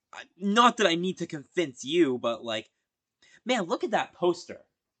 Not that I need to convince you, but like, man, look at that poster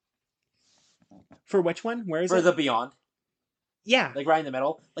For which one? Where is for it? the Beyond, Yeah. like right in the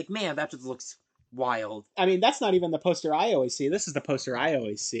middle. Like, man, that just looks wild. I mean, that's not even the poster I always see. This is the poster I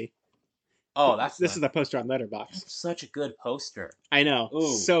always see. Oh, that's This is the poster on Letterboxd. that's such a good poster. I know.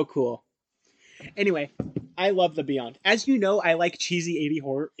 Ooh. So cool. Anyway, I love The Beyond. As you know, I like cheesy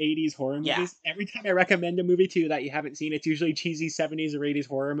 80s horror movies. Yeah. Every time I recommend a movie to you that you haven't seen, it's usually cheesy 70s or 80s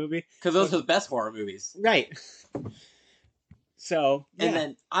horror movie. Because those are the best horror movies. Right. So, yeah. And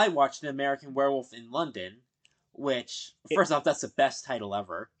then I watched An American Werewolf in London, which first off, that's the best title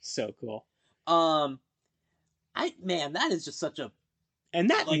ever. So cool. That is just such a And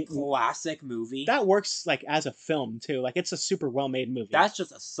that like classic movie. that works like as a film too. Like it's a super well-made movie. That's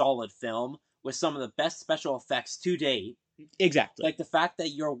just a solid film with some of the best special effects to date. exactly. Like the fact that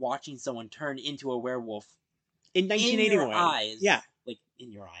you're watching someone turn into a werewolf in in 1981. your eyes. Yeah. Like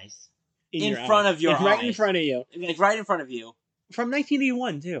in your eyes. In In your front eyes. of your right in eyes. front of you. Like right in front of you. From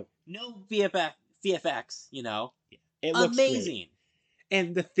 1981 too. No VFX, you know. It looks amazing. great.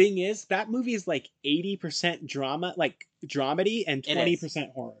 And the thing is, that movie is like 80% drama, like dramedy, and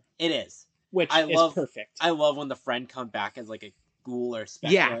 20% horror, It is. which I is love- perfect. I love when the friend comes back as like a ghoul or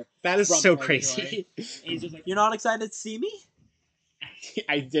specter. Yeah, that is from so Purgatory. crazy. And he's just like, "You're not excited to see me?"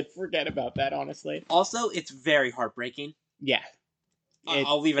 I did forget about that, honestly. Also, it's very heartbreaking. Yeah.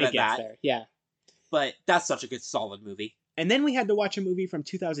 I'll leave it at gets that. there. Yeah. But that's such a good, solid movie. And then we had to watch a movie from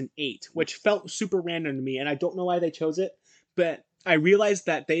 2008, which felt super random to me, and I don't know why they chose it, but I realized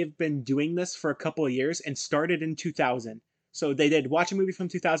that they've been doing this for a couple of years and started in 2000. So they did watch a movie from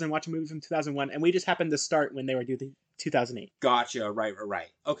 2000, watch a movie from 2001, and we just happened to start when they were doing 2008. Gotcha. Right.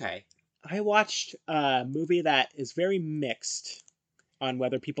 Okay. I watched a movie that is very mixed on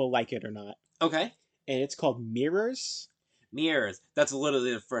whether people like it or not, Okay. and it's called Mirrors. Mirrors. That's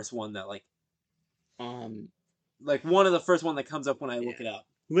literally the first one that Um, like one of the first one that comes up when I look it up.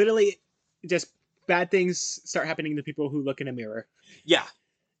 literally, just bad things start happening to people who look in a mirror. Yeah.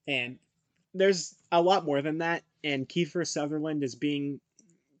 And there's a lot more than that. And Kiefer Sutherland is being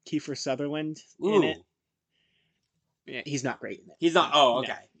Kiefer Sutherland Ooh. in it. Yeah, he's not great in it. He's not. Oh, okay.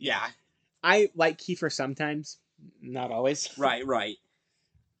 No. Yeah. I like Kiefer sometimes, not always. Right.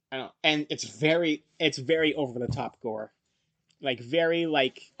 I don't. And it's very over the top gore, like very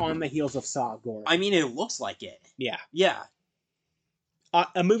like on the heels of Saw gore. I mean, it looks like it. Yeah. Yeah.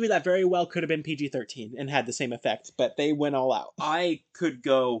 A movie that very well could have been PG-13 and had the same effect, but they went all out. I could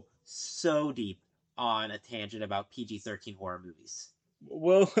go so deep on a tangent about PG-13 horror movies.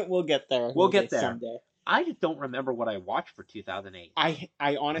 We'll get there. We'll get there. Someday. I just don't remember what I watched for 2008.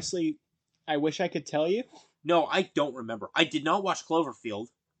 I honestly, I wish I could tell you. No, I don't remember. I did not watch Cloverfield.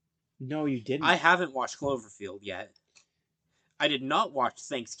 No, you didn't. I haven't watched Cloverfield yet. I did not watch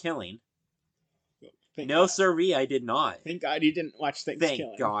Thanksgiving. Thank No, God. sirree, I did not. Thank God you didn't watch Thanksgiving.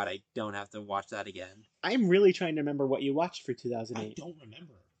 Thank God I don't have to watch that again. I'm really trying to remember what you watched for I 2008. don't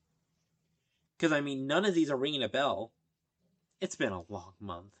remember. Because, I mean, none of these are ringing a bell. It's been a long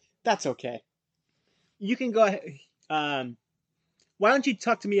month. That's okay. You can go ahead. Why don't you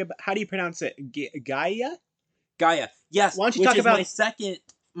talk to me about how do you pronounce it? Gaia? Gaia. Yes, Why don't you which talk is about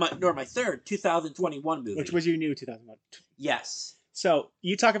my third 2021 movie. which was your new 2001. Yes. So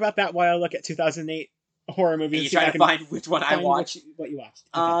you talk about that while I look at 2008 horror movies. And you see if try I to can find which one I find watched. what you watched.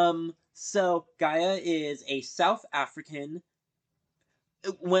 Okay. So Gaia is a South African.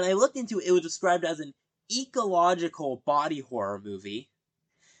 When I looked into it, it was described as an ecological body horror movie.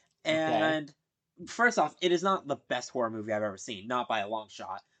 And first off, it is not the best horror movie I've ever seen, not by a long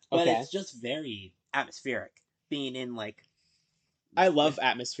shot. But Okay. it's just very atmospheric, being in like I love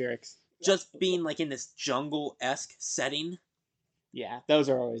atmospherics. just being like in this jungle-esque setting. Yeah, those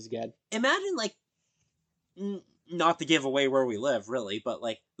are always good. Imagine like not to give away where we live, really, but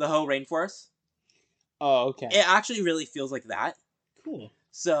like the Hoh rainforest. Oh, okay. It actually really feels like that. Cool.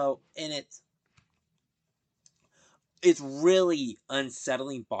 So, and it's really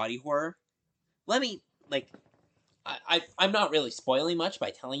unsettling body horror. Let me like, I'm not really spoiling much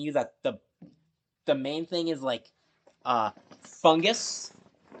by telling you that the main thing is like, fungus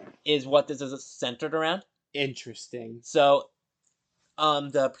is what this is centered around. Interesting. So,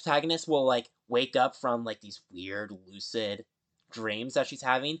 the protagonist will like wake up from like these weird lucid dreams that she's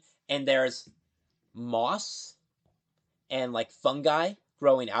having, and there's moss and like fungi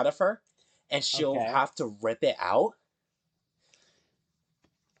growing out of her, and she'll Okay. have to rip it out.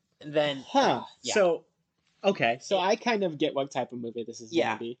 And then, Huh. yeah. So, okay. So I kind of get what type of movie this is Yeah.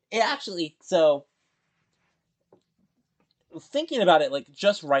 going to be. It actually, so, thinking about it, like,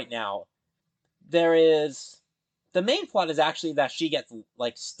 just right now, there is, the main plot is actually that she gets,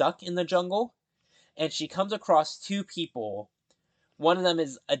 like, stuck in the jungle, and she comes across two people. One of them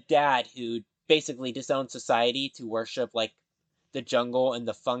is a dad who basically disowns society to worship, like, the jungle and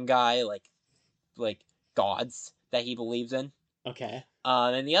the fungi, like gods that he believes in. Okay.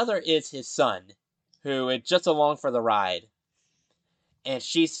 And the other is his son, who is just along for the ride. And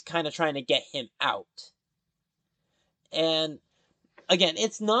she's kind of trying to get him out. And again,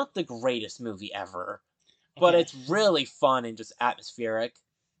 it's not the greatest movie ever, but Okay. it's really fun and just atmospheric.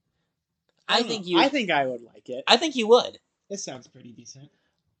 I think I think I would like it. I think you would. It sounds pretty decent.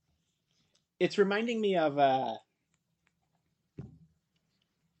 It's reminding me of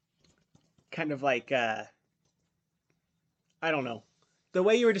kind of like I don't know. The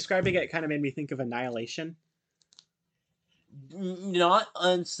way you were describing it kind of made me think of Annihilation. Not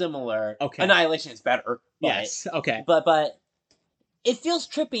unsimilar. Okay. Annihilation is better. But, Yes. Okay. But it feels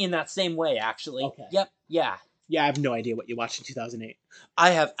trippy in that same way, actually. Okay. Yep. Yeah. Yeah, I have no idea what you watched in 2008. I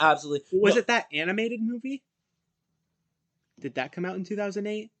have absolutely. Was it that animated movie? Did that come out in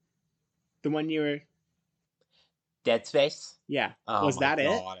 2008? The one you were. Dead Space? Yeah. Oh, Was that it?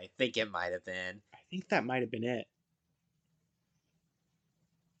 I think it might have been. I think that might have been it.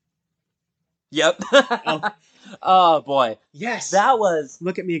 Yep. Oh. Oh boy. Yes. That was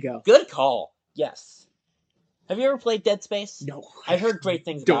Look at me go. good call. Yes. Have you ever played Dead Space? No. I've heard great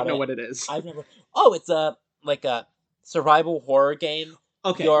things about it. Don't know what it is. I've never. Oh, it's a survival horror game.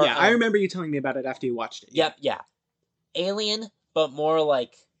 Okay. Your, Yeah, I remember you telling me about it after you watched it. Yep. Yeah. Alien, but more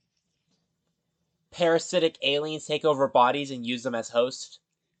like parasitic aliens take over bodies and use them as hosts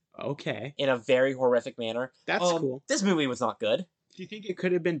Okay. in a very horrific manner. That's cool. This movie was not good. Do you think it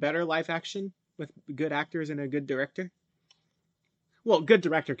could have been better live action with good actors and a good director? Well, good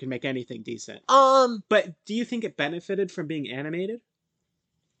director can make anything decent. But do you think it benefited from being animated?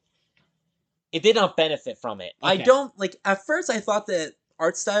 It did not benefit from it. Okay. I don't like. At first, I thought the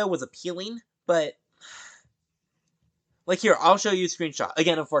art style was appealing, but like here, I'll show you a screenshot.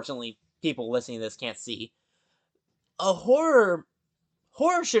 Again, unfortunately, people listening to this can't see. A horror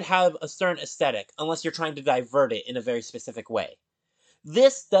should have a certain aesthetic, unless you're trying to divert it in a very specific way.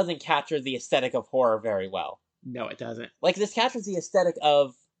 This doesn't capture the aesthetic of horror very well. No, it doesn't. Like, this captures the aesthetic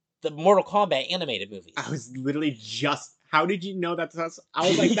of the Mortal Kombat animated movies. I was literally just. How did you know that? I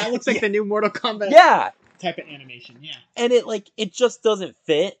was like, that looks like the new Mortal Kombat Yeah! type of animation. Yeah. And it just doesn't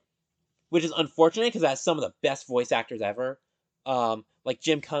fit, which is unfortunate because it has some of the best voice actors ever. Like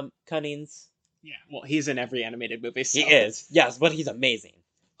Jim Cummings. Yeah. Well, he's in every animated movie. So. He is. Yes, but he's amazing.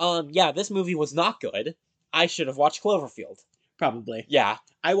 Yeah, this movie was not good. I should have watched Cloverfield. Probably. Yeah.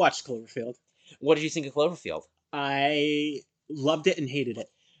 I watched Cloverfield. What did you think of Cloverfield? I loved it and hated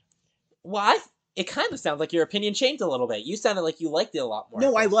it. Well, it kind of sounds like your opinion changed a little bit. You sounded like you liked it a lot more.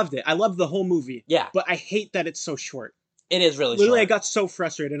 No, I loved it. I loved the whole movie. Yeah. But I hate that it's so short. It is really Literally, short. I got so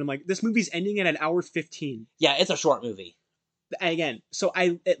frustrated. I'm like, this movie's ending at 1:15. Yeah, it's a short movie. Again, so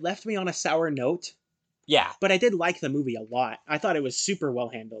it left me on a sour note. Yeah. But I did like the movie a lot. I thought it was super well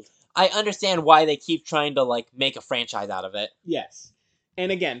handled. I understand why they keep trying to, like, make a franchise out of it. Yes.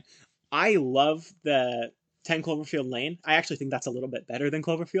 And again, I love the 10 Cloverfield Lane. I actually think that's a little bit better than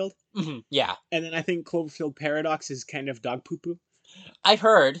Cloverfield. Mm-hmm. Yeah. And then I think Cloverfield Paradox is kind of dog poo-poo. I've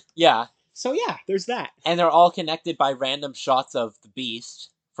heard, yeah. So yeah, there's that. And they're all connected by random shots of the beast,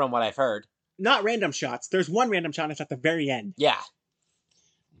 from what I've heard. Not random shots. There's one random shot. It's at the very end. Yeah.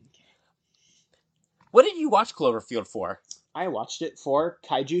 What did you watch Cloverfield for? I watched it for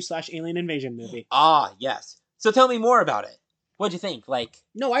Kaiju/Alien Invasion movie. Ah, yes. So tell me more about it. What'd you think? Like,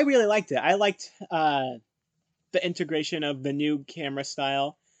 No, I really liked it. I liked the integration of the new camera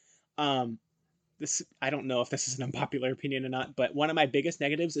style. This I don't know if this is an unpopular opinion or not, but one of my biggest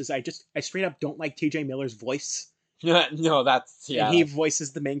negatives is I straight up don't like TJ Miller's voice. no, that's, yeah. And he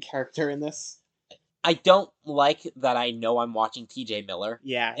voices the main character in this. I don't like that I know I'm watching TJ Miller.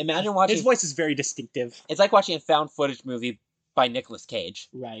 Yeah. Imagine watching... His voice is very distinctive. It's like watching a found footage movie by Nicolas Cage.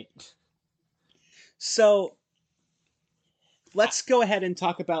 Right. So, let's go ahead and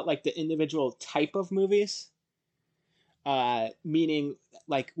talk about, like, the individual type of movies. Meaning,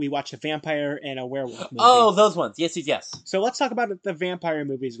 like, we watch a vampire and a werewolf movie. Oh, those ones. Yes, yes, yes. So let's talk about the vampire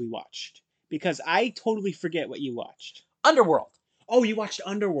movies we watched. Because I totally forget what you watched. Underworld. Oh, you watched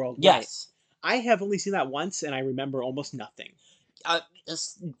Underworld. Right. Yes. I have only seen that once, and I remember almost nothing.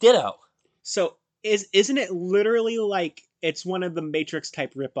 Ditto. So, isn't it literally like It's one of the Matrix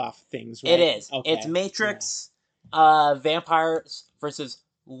type ripoff things, right? It is. Okay. It's Matrix, vampires versus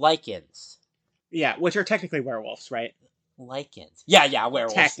Lycans. Yeah, which are technically werewolves, right? Lycans. Yeah,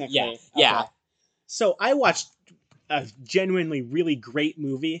 werewolves. Technically. Yeah, Okay. yeah. So I watched a genuinely really great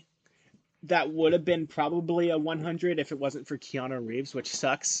movie that would have been probably a 100 if it wasn't for Keanu Reeves, which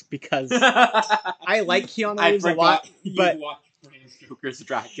sucks because I like Keanu Reeves a lot, but Bram Stoker's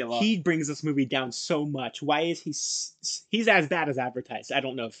Dracula. he brings this movie down so much. Why is he's as bad as advertised? I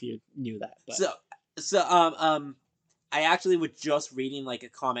don't know if you knew that, but I actually was just reading like a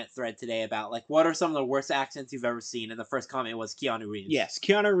comment thread today about like what are some of the worst accents you've ever seen, and the first comment was Keanu Reeves. yes,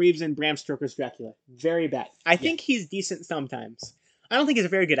 Keanu Reeves and Bram Stoker's Dracula, very bad. I think he's decent sometimes. I don't think he's a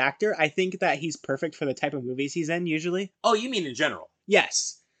very good actor. I think that he's perfect for the type of movies he's in usually. Oh, you mean in general?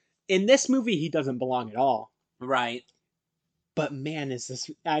 Yes. In this movie, he doesn't belong at all. Right. But man, is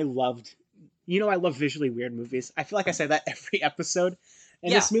this... I love visually weird movies. I feel like I say that every episode.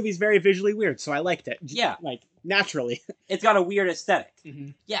 And this movie's very visually weird, so I liked it. Yeah. Like, naturally. It's got a weird aesthetic. Mm-hmm.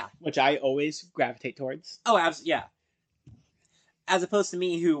 Yeah. Which I always gravitate towards. Oh, absolutely. Yeah. As opposed to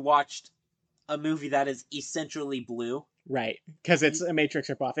me who watched a movie that is essentially blue. Right. Because it's a Matrix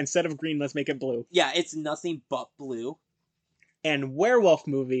ripoff. Instead of green, let's make it blue. Yeah, it's nothing but blue. And werewolf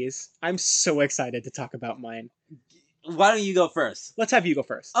movies, I'm so excited to talk about mine. Why don't you go first? Let's have you go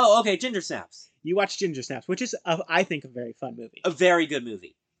first. Oh, okay, Ginger Snaps. You watched Ginger Snaps, which is, I think, a very fun movie. A very good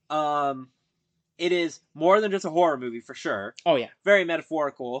movie. It is more than just a horror movie, for sure. Oh, yeah. Very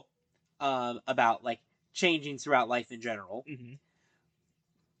metaphorical, about, like, changing throughout life in general. Mm-hmm.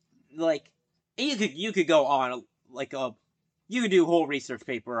 Like, you could go on, like, you could do a whole research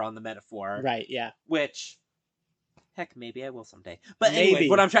paper on the metaphor. Right, yeah. Which... Heck, maybe I will someday. But maybe. anyway,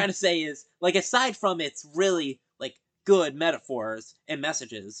 what I'm trying to say is, like, aside from its really, like, good metaphors and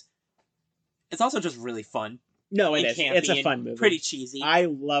messages, it's also just really fun. No, it is. It's a fun movie. Pretty cheesy.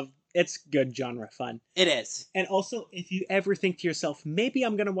 It's good genre fun. It is. And also, if you ever think to yourself, maybe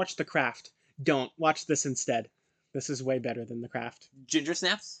I'm going to watch The Craft, don't. Watch this instead. This is way better than The Craft. Ginger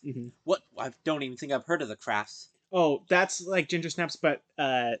Snaps? Mm-hmm. What? I don't even think I've heard of The Crafts. Oh, that's like Ginger Snaps, but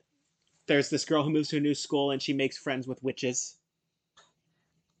there's this girl who moves to a new school and she makes friends with witches.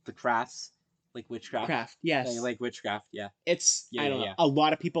 The Crafts? Like witchcraft? Craft, yes. Like witchcraft, yeah. It's, I don't know. A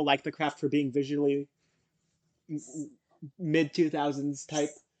lot of people like The Craft for being visually mid-2000s type.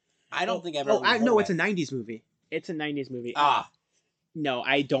 I don't think I've ever heard no, of it's a 90s movie. It's a 90s movie. Ah. No,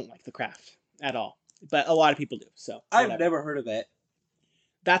 I don't like The Craft at all. But a lot of people do, so. I've never heard of it.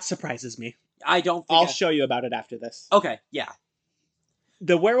 That surprises me. I don't think I'll show you about it after this. Okay, yeah.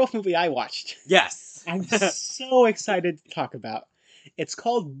 The werewolf movie I watched. Yes. I'm so excited to talk about. It's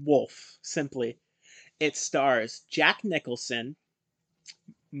called Wolf, simply. It stars Jack Nicholson,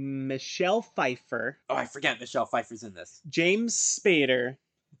 Michelle Pfeiffer. Oh, I forget Michelle Pfeiffer's in this. James Spader,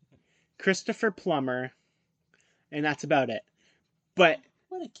 Christopher Plummer, and that's about it. But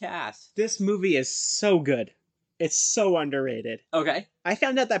what a cast. This movie is so good. It's so underrated. Okay. I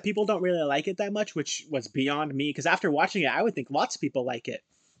found out that people don't really like it that much, which was beyond me, because after watching it, I would think lots of people like it.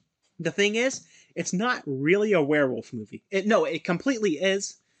 The thing is, it's not really a werewolf movie. It completely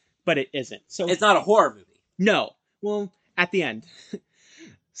is, but it isn't. So it's not a horror movie. No. Well, at the end.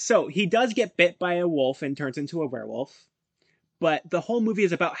 So he does get bit by a wolf and turns into a werewolf, but the whole movie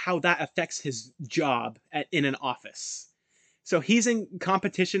is about how that affects his job in an office. So he's in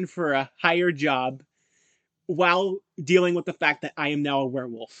competition for a higher job while dealing with the fact that I am now a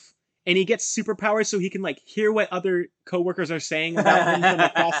werewolf. And he gets superpowers so he can, like, hear what other coworkers are saying about him from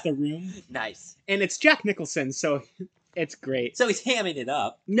across the room. Nice. And it's Jack Nicholson, so it's great. So he's hamming it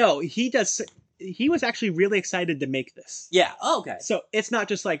up. No, he was actually really excited to make this. Yeah, okay. So it's not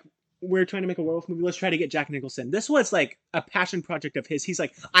just like, we're trying to make a werewolf movie, let's try to get Jack Nicholson. This was, like, a passion project of his. He's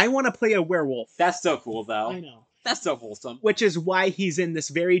like, I want to play a werewolf. That's so cool, though. I know. That's so wholesome. Which is why he's in this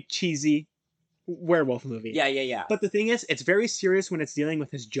very cheesy werewolf movie. Yeah. But the thing is, it's very serious when it's dealing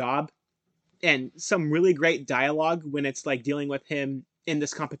with his job, and some really great dialogue when it's like dealing with him in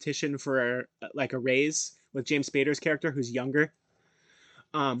this competition for like a raise with James Spader's character, who's younger.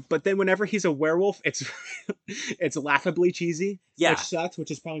 But then whenever he's a werewolf, it's it's laughably cheesy. Yeah. Which sucks, which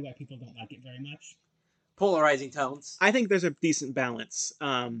is probably why people don't like it very much. Polarizing tones. I think there's a decent balance.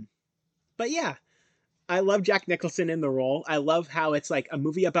 But yeah. I love Jack Nicholson in the role. I love how it's like a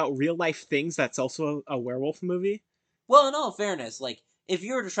movie about real life things that's also a werewolf movie. Well, in all fairness, like, if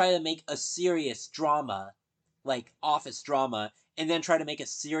you were to try to make a serious drama, like office drama, and then try to make a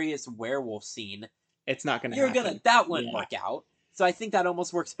serious werewolf scene, it's not going to happen. That wouldn't work out. So I think that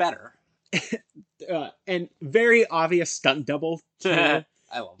almost works better. And very obvious stunt double, too,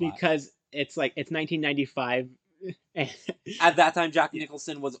 I love that. because it's like, it's 1995. At that time, Jack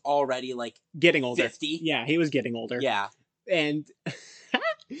Nicholson was already like getting older. 50. Yeah, he was getting older. Yeah. And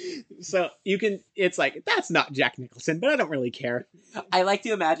so you can, it's like, that's not Jack Nicholson, but I don't really care. I like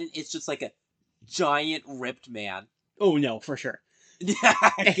to imagine it's just like a giant ripped man. Oh no, for sure. Yeah,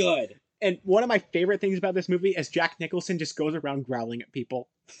 good. And one of my favorite things about this movie is Jack Nicholson just goes around growling at people.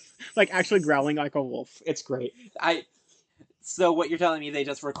 Like actually growling like a wolf. It's great. So what you're telling me, they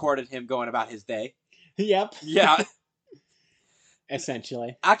just recorded him going about his day? Yep. Yeah.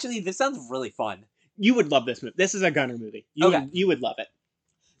 Essentially. Actually, this sounds really fun. You would love this movie. This is a Gunner movie. You would love it.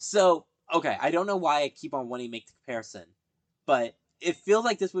 So, okay, I don't know why I keep on wanting to make the comparison, but it feels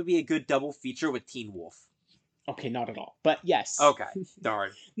like this would be a good double feature with Teen Wolf. Okay, not at all. But yes. Okay,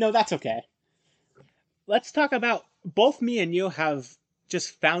 darn. No, that's okay. Let's talk about, both me and you have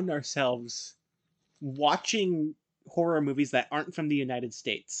just found ourselves watching horror movies that aren't from the United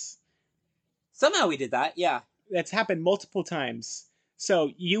States. Somehow we did that, yeah. That's happened multiple times.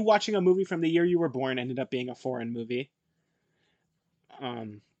 So you watching a movie from the year you were born ended up being a foreign movie.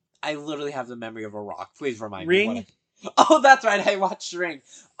 I literally have the memory of a rock. Please remind Ring? me. Oh, that's right. I watched Ring.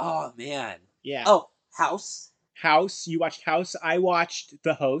 Oh, man. Yeah. Oh, House. House. You watched House. I watched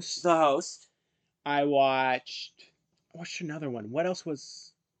The Host. The Host. I watched another one. What else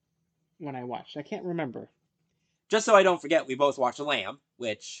was one I watched? I can't remember. Just so I don't forget, we both watched Lamb,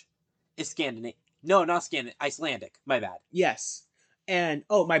 which is Scandinavian. No, not Scandinavian. Icelandic. My bad. Yes. And,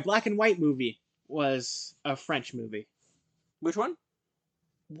 my black and white movie was a French movie. Which one?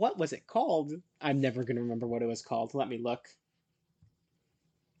 What was it called? I'm never going to remember what it was called. Let me look.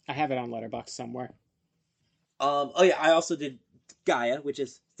 I have it on Letterboxd somewhere. Oh yeah, I also did Gaia, which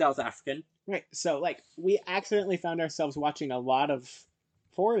is South African. Right. So, we accidentally found ourselves watching a lot of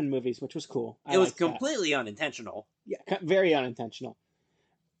foreign movies, which was cool. It was completely unintentional. Yeah, very unintentional.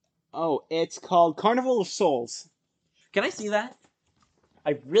 Oh, it's called Carnival of Souls. Can I see that?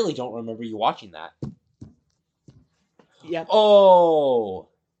 I really don't remember you watching that. Yeah. Oh.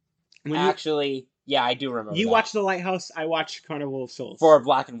 Actually, yeah, I do remember. You that. watched The Lighthouse. I watched Carnival of Souls. For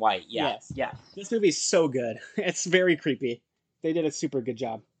black and white. Yeah. Yes. Yeah. This movie's so good. It's very creepy. They did a super good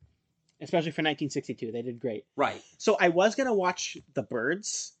job, especially for 1962. They did great. Right. So I was gonna watch The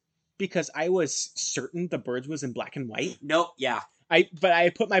Birds because I was certain The Birds was in black and white. Nope. Yeah. But I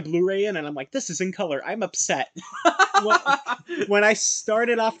put my Blu-ray in and I'm like, this is in color. I'm upset. When I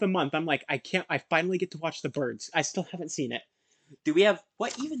started off the month, I'm like, I finally get to watch The Birds. I still haven't seen it.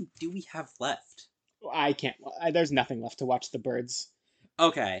 What even do we have left? I can't. There's nothing left to watch The Birds.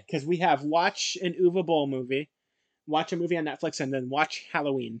 Okay. Because we have watch an Uwe Boll movie, watch a movie on Netflix, and then watch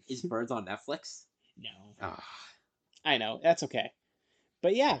Halloween. Is Birds on Netflix? No. Ah. I know. That's okay.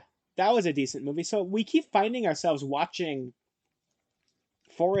 But yeah, that was a decent movie. So we keep finding ourselves watching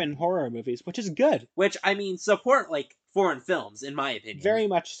foreign horror movies, which is good. Which, I mean, support, foreign films, in my opinion. Very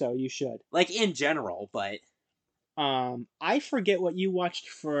much so. You should. In general, but... I forget what you watched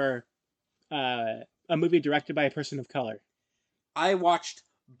for a movie directed by a person of color. I watched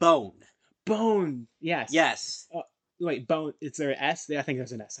Bone. Bone. Yes. Yes. Wait, Bone. Is there an S? I think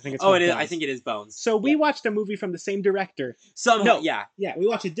there's an S. I think it's. Oh, it is. Bones. I think it is Bones. So we watched a movie from the same director. Yeah. Yeah, we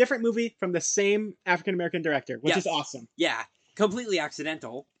watched a different movie from the same African American director, which is awesome. Yeah. Completely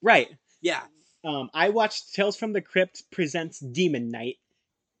accidental. Right. Yeah. I watched Tales from the Crypt presents Demon Knight,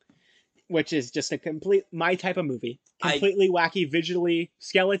 which is just my type of movie. Completely wacky, visually,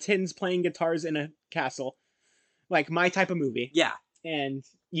 skeletons playing guitars in a castle. My type of movie. Yeah. And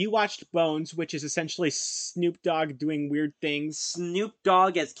you watched Bones, which is essentially Snoop Dogg doing weird things. Snoop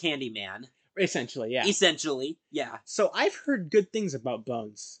Dogg as Candyman. Essentially, yeah. Essentially, yeah. So I've heard good things about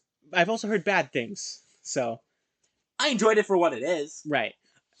Bones. I've also heard bad things. So I enjoyed it for what it is. Right.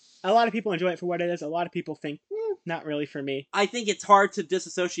 A lot of people enjoy it for what it is. A lot of people think, not really for me. I think it's hard to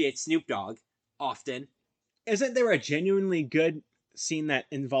disassociate Snoop Dogg, often. Isn't there a genuinely good scene that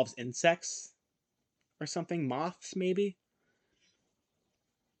involves insects? Or something? Moths, maybe?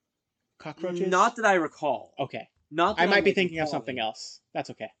 Cockroaches? Not that I recall. Okay. Not that I might be thinking of something else.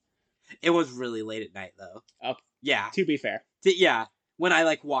 That's okay. It was really late at night, though. Oh. Yeah. To be fair. Yeah. When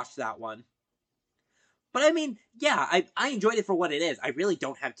I, watched that one. But, I mean, yeah, I enjoyed it for what it is. I really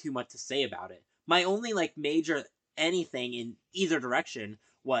don't have too much to say about it. My only, major anything in either direction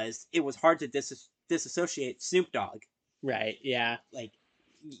was it was hard to disassociate Snoop Dogg. Right, yeah.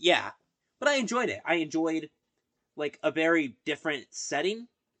 Yeah. But I enjoyed it. I enjoyed, a very different setting.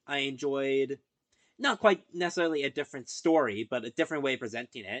 I enjoyed, not quite necessarily a different story, but a different way of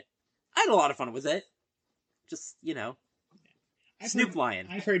presenting it. I had a lot of fun with it. Just, Snoop Lion.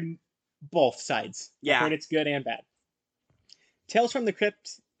 I've heard both sides. Yeah. I've heard it's good and bad. Tales from the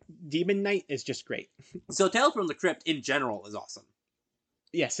Crypt, Demon Knight is just great. So Tales from the Crypt in general is awesome.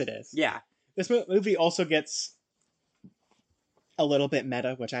 Yes, it is. Yeah. This movie also gets a little bit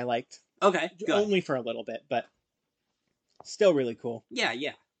meta, which I liked. Okay, good. Only for a little bit, but still really cool. Yeah,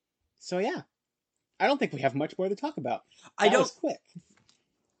 yeah. So yeah, I don't think we have much more to talk about. I That don't. was quick.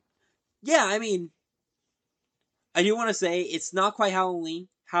 Yeah, I mean, I do want to say it's not quite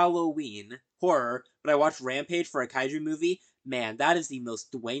Halloween horror, but I watched Rampage for a kaiju movie. Man, that is the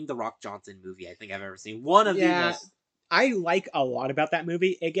most Dwayne The Rock Johnson movie I think I've ever seen. One of the most. I like a lot about that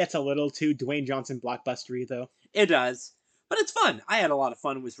movie. It gets a little too Dwayne Johnson blockbustery though. It does, but it's fun. I had a lot of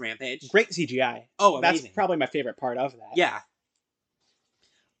fun with Rampage. Great CGI. Oh, amazing. That's probably my favorite part of that. Yeah.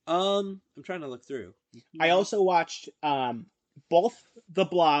 I'm trying to look through. I also watched both The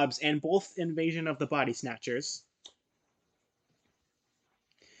Blobs and both Invasion of the Body Snatchers.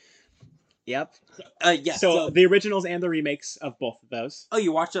 Yep. Yeah. So the originals and the remakes of both of those. Oh,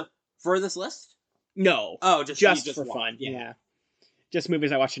 you watched it for this list? No. Oh, just for fun. Yeah. Just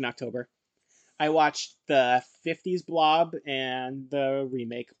movies I watched in October. I watched the 50s Blob and the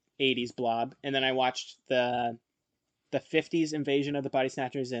remake 80s Blob, and then I watched the 50s Invasion of the Body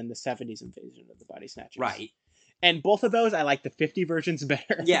Snatchers and the 70s Invasion of the Body Snatchers. Right. And both of those, I like the 50 versions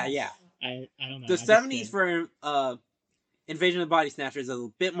better. Yeah, yeah. I don't know. The 70s for Invasion of the Body Snatchers is a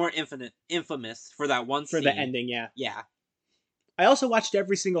bit more infamous for that one scene. For the ending, yeah. Yeah. I also watched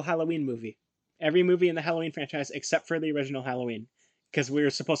every single Halloween movie. Every movie in the Halloween franchise except for the original Halloween. Because we were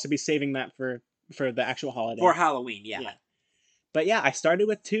supposed to be saving that for the actual holiday. For Halloween, yeah. But yeah, I started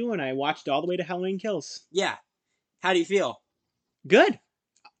with 2 and I watched all the way to Halloween Kills. Yeah. How do you feel? Good.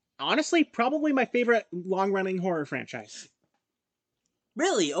 Honestly, probably my favorite long-running horror franchise.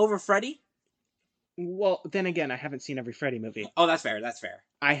 Really? Over Freddy? Well, then again, I haven't seen every Freddy movie. Oh, that's fair. That's fair.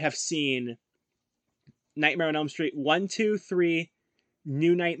 I have seen Nightmare on Elm Street 1, 2, 3,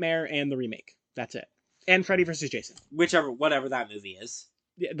 New Nightmare, and the remake. That's it. And Freddy vs. Jason. Whatever that movie is.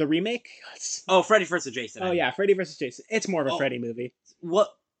 The remake? Oh, Freddy vs. Jason. Oh, yeah, Freddy vs. Jason. It's more of a Freddy movie. What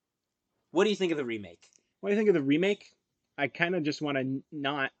do you think of the remake? What do you think of the remake? I kind of just want to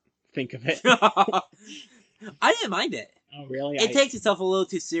not think of it. I didn't mind it. Oh, really? It takes itself a little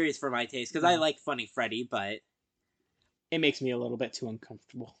too serious for my taste, because I like funny Freddy, but... It makes me a little bit too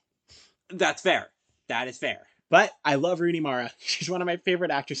uncomfortable. That's fair. That is fair. But I love Rooney Mara. She's one of my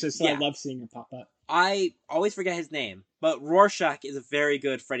favorite actresses, so I love seeing her pop up. I always forget his name, but Rorschach is a very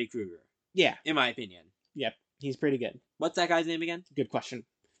good Freddy Krueger. Yeah. In my opinion. Yep. He's pretty good. What's that guy's name again? Good question.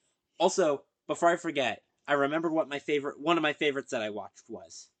 Also, before I forget, I remember what one of my favorites that I watched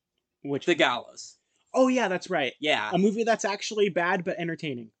was. Which? The Gallows. Oh, yeah, that's right. Yeah. A movie that's actually bad but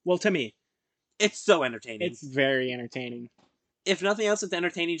entertaining. Well, to me. It's so entertaining. It's very entertaining. If nothing else, it's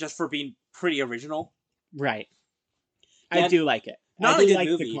entertaining just for being pretty original. Right. Yeah, I do like it. Not I do a good like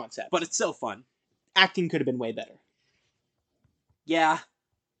movie, the concept. but it's so fun. Acting could have been way better. Yeah.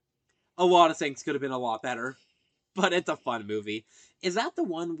 A lot of things could have been a lot better. But it's a fun movie. Is that the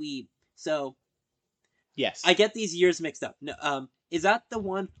one So... Yes. I get these years mixed up. No, is that the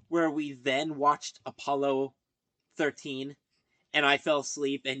one where we then watched Apollo 13 and I fell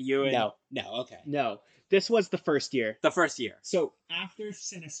asleep and you and... No. No, okay. No. This was the first year. The first year. So, after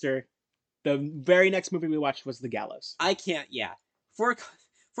Sinister, the very next movie we watched was The Gallows. I can't, yeah. For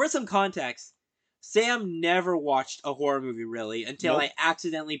some context, Sam never watched a horror movie, really, until I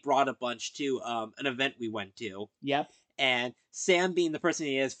accidentally brought a bunch to an event we went to. Yep. And Sam, being the person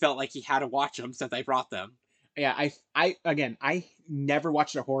he is, felt like he had to watch them since I brought them. Yeah, I never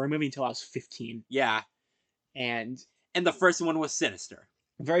watched a horror movie until I was 15. Yeah. And the first one was Sinister.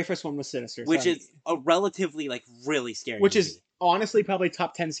 The very first one was Sinister. Which is a relatively, really scary Which movie. is honestly probably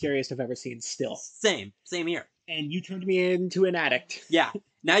top 10 scariest I've ever seen still. Same here. And you turned me into an addict. Yeah.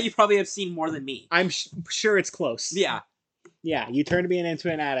 Now you probably have seen more than me. I'm sure it's close. Yeah. Yeah, you turned me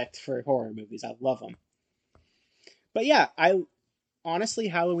into an addict for horror movies. I love them. But yeah, honestly,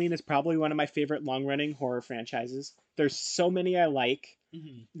 Halloween is probably one of my favorite long-running horror franchises. There's so many I like.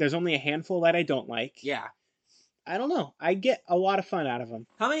 Mm-hmm. There's only a handful that I don't like. Yeah. I don't know. I get a lot of fun out of them.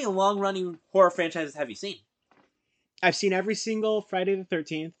 How many long-running horror franchises have you seen? I've seen every single Friday the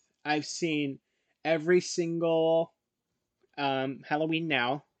 13th. I've seen every single Halloween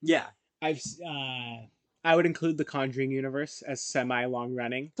Now. Yeah. I would include the Conjuring universe as semi-long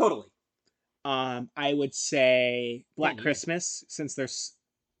running. Totally. I would say Black Christmas, since they're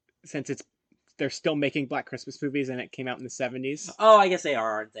still making Black Christmas movies and it came out in the 70s. Oh, I guess they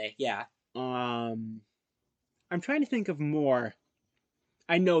are, aren't they? Yeah. I'm trying to think of more.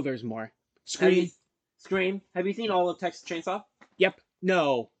 I know there's more. Scream. Have you seen all of Texas Chainsaw? Yep.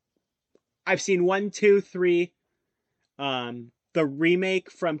 No. I've seen 1, 2, 3. the remake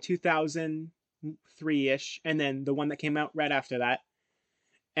from 2003-ish, and then the one that came out right after that,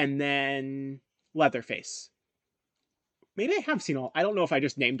 and then Leatherface. Maybe I have seen all. I don't know if I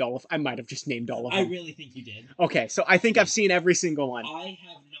just named all of. I might have just named all of them. I really think you did. Okay, so I think I've seen every single one. I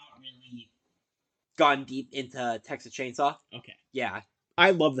have not really gone deep into Texas Chainsaw. Okay. Yeah.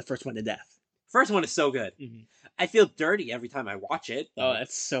 I love the first one to death. First one is so good. Mhm. I feel dirty every time I watch it. Oh,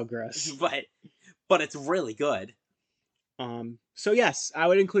 that's so gross. But it's really good. So yes, I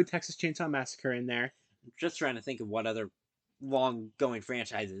would include Texas Chainsaw Massacre in there. I'm just trying to think of what other long-going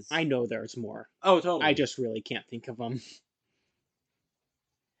franchises. I know there's more. Oh, totally. I just really can't think of them.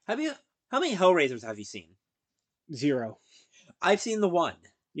 How many Hellraisers have you seen? 0. I've seen the one.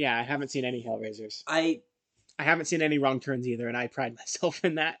 Yeah, I haven't seen any Hellraisers. I I haven't seen any Wrong Turns either, and I pride myself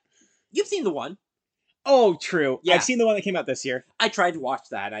in that. You've seen the one. Oh, true. Yeah. I've seen the one that came out this year. I tried to watch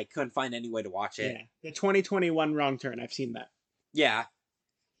that. I couldn't find any way to watch it. Yeah. The 2021 Wrong Turn. I've seen that. Yeah.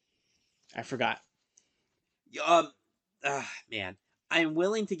 I forgot. Man. I'm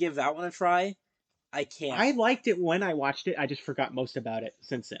willing to give that one a try. I can't. I liked it when I watched it. I just forgot most about it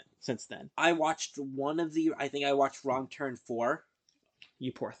since then. I watched I think I watched Wrong Turn 4.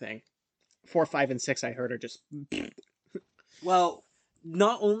 You poor thing. 4, 5, and 6 I heard are just... Well,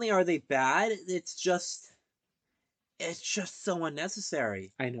 not only are they bad, it's just so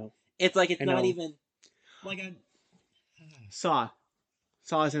unnecessary. I know. It's like it's I not know. even like a Saw.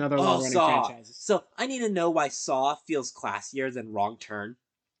 Saw is another long-running Saw. franchise. So I need to know why Saw feels classier than Wrong Turn.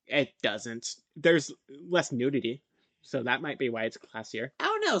 It doesn't. There's less nudity, so that might be why it's classier. I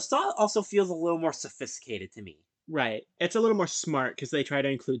don't know. Saw also feels a little more sophisticated to me. Right. It's a little more smart because they try to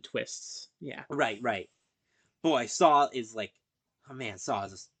include twists. Yeah. Right. Boy, Saw is like, oh man, Saw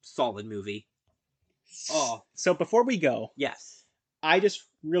is a solid movie. Oh. So before we go, Yes. I just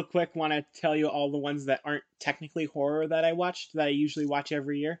real quick want to tell you all the ones that aren't technically horror that I watched that I usually watch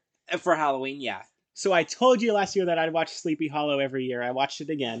every year. For Halloween, yeah. So I told you last year that I'd watch Sleepy Hollow every year. I watched it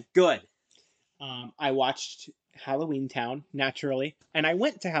again. Good. I watched Halloween Town, naturally, and I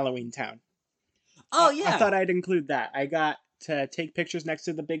went to Halloween Town. Oh, yeah. I thought I'd include that. I got to take pictures next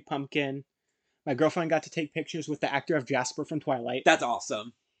to the big pumpkin. My girlfriend got to take pictures with the actor of Jasper from Twilight. That's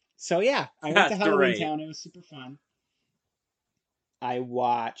awesome. So yeah, I went That's to Halloween great. Town. It was super fun. I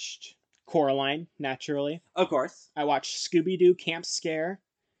watched Coraline, naturally. Of course. I watched Scooby-Doo Camp Scare.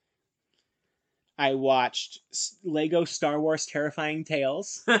 I watched Lego Star Wars Terrifying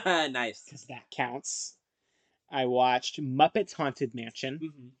Tales, Nice. because that counts. I watched Muppets Haunted Mansion.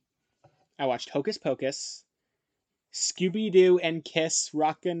 Mm-hmm. I watched Hocus Pocus. Scooby-Doo and Kiss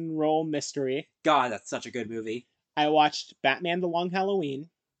Rock and Roll Mystery. God, that's such a good movie. I watched Batman The Long Halloween.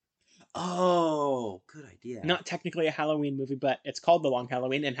 Oh, good idea. Not technically a Halloween movie, but it's called The Long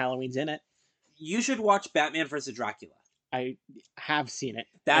Halloween, and Halloween's in it. You should watch Batman vs. Dracula. I have seen it.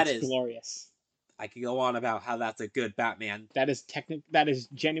 That It's is- glorious. I could go on about how that's a good Batman. That is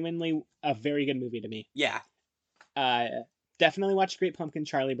genuinely a very good movie to me. Yeah. Definitely watched Great Pumpkin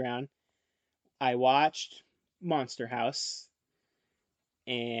Charlie Brown. I watched Monster House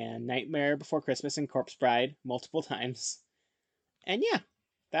and Nightmare Before Christmas and Corpse Bride multiple times. And yeah,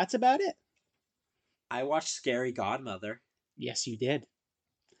 that's about it. I watched Scary Godmother. Yes, you did.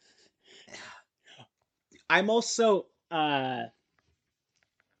 I'm also never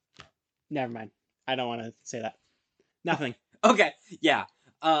mind. I don't want to say that. Nothing. Okay. Yeah.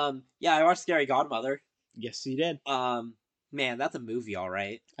 Yeah, I watched Scary Godmother. Yes, you did. Man, that's a movie, all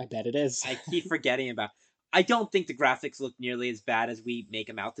right. I bet it is. I keep forgetting about. I don't think the graphics look nearly as bad as we make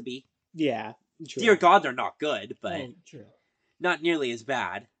them out to be. Yeah. True. Dear God, they're not good, but Oh, true. not nearly as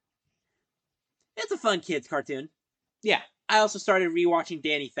bad. It's a fun kids cartoon. Yeah, I also started rewatching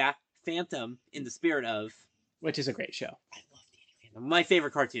Danny Phantom in the spirit of. which is a great show. I love Danny Phantom. My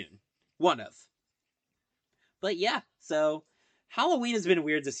favorite cartoon. One of. But yeah, so Halloween has been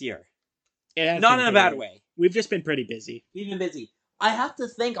weird this year. It has Not been in a pretty bad weird. way. We've just been pretty busy. We've been busy. I have to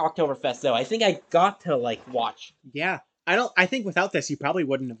thank Oktoberfest though. I think I got to watch. Yeah. I think without this you probably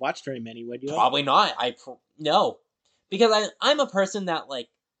wouldn't have watched very many, would you? Probably not. No, because I'm a person that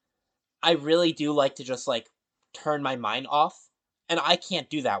I really do like to just turn my mind off, and I can't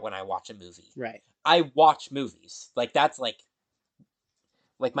do that when I watch a movie. Right. I watch movies. That's my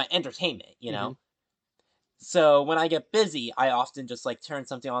entertainment, you know? So when I get busy, I often just turn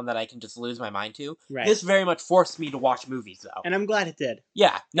something on that I can just lose my mind to. Right. This very much forced me to watch movies though. And I'm glad it did.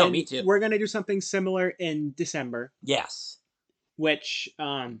 Yeah, no, And me too. We're gonna do something similar in December, Yes. which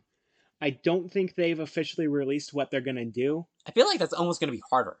I don't think they've officially released what they're gonna do. I feel like that's almost going to be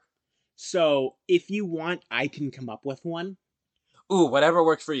harder. So if you want, I can come up with one. Ooh, whatever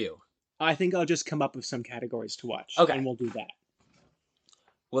works for you. I think I'll just come up with some categories to watch. Okay. And we'll do that.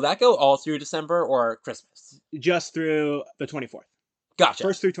 Will that go all through December or Christmas? Just through the 24th. Gotcha.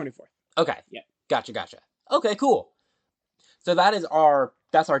 1st through 24th. Okay. Yeah. Gotcha. Okay, cool. So that's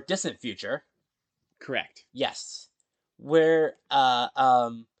our distant future. Correct. Yes. What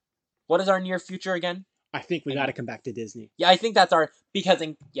is our near future again? I think we got to come back to Disney. Yeah, I think that's because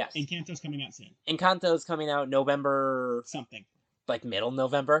Encanto's coming out soon. Encanto's coming out November Something. like middle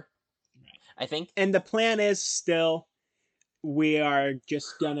November. Right. I think. And the plan is still we are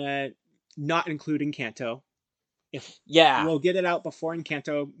just gonna not include Encanto. We'll get it out before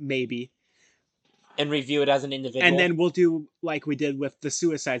Encanto, maybe. And review it as an individual. And then we'll do like we did with the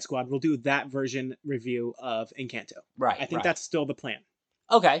Suicide Squad. We'll do that version review of Encanto. Right. I think that's still the plan.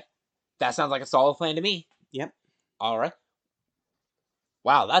 Okay. That sounds like a solid plan to me. Yep. All right.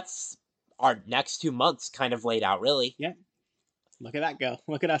 Wow, that's our next 2 months kind of laid out, really. Yep. Look at that go.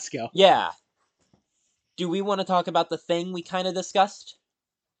 Look at us go. Yeah. Do we want to talk about the thing we kind of discussed?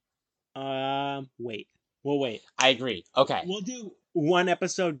 Wait. We'll wait. I agree. Okay. We'll do one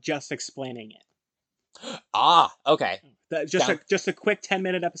episode just explaining it. Okay. Just a quick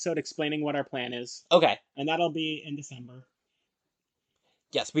 10-minute episode explaining what our plan is. Okay. And that'll be in December.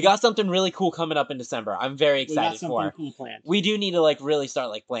 Yes, we got something really cool coming up in December. I'm very excited we got something cool planned. We do need to really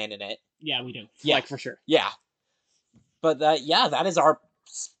start planning it. Yeah, we do. Yeah, for sure. Yeah. But that is our.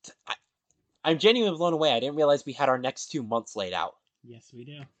 I'm genuinely blown away. I didn't realize we had our next 2 months laid out. Yes, we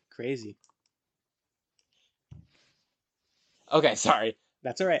do. Crazy. Okay, sorry.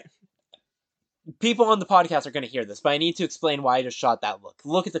 That's all right. People on the podcast are going to hear this, but I need to explain why I just shot that look.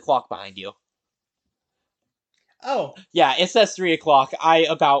 Look at the clock behind you. Oh. Yeah, it says 3 o'clock. I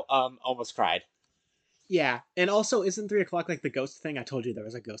about almost cried. Yeah, and also, isn't 3 o'clock like the ghost thing? I told you there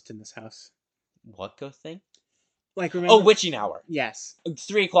was a ghost in this house. What ghost thing? Remember? Oh, witching hour. Yes.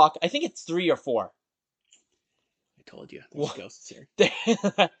 3 o'clock. I think it's 3 or 4. I told you. There's ghosts here.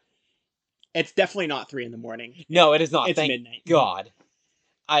 It's definitely not 3 in the morning. No, it is not. It's Thank midnight. God.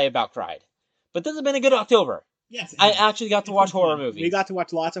 I about cried. But this has been a good October. Yes. I actually got to watch horror movies. We got to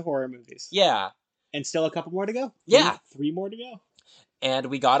watch lots of horror movies. Yeah. And still a couple more to go. Yeah. 3 more to go. And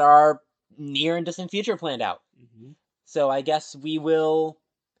we got our near and distant future planned out. Mm-hmm. So I guess we will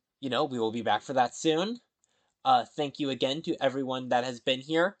be back for that soon. Thank you again to everyone that has been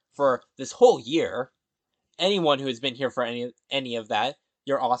here for this whole year. Anyone who has been here for any of that,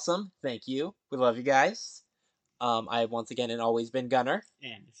 you're awesome. Thank you. We love you guys. I have once again and always been Gunner.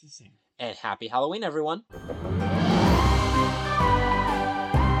 And this is Sam. And happy Halloween, everyone.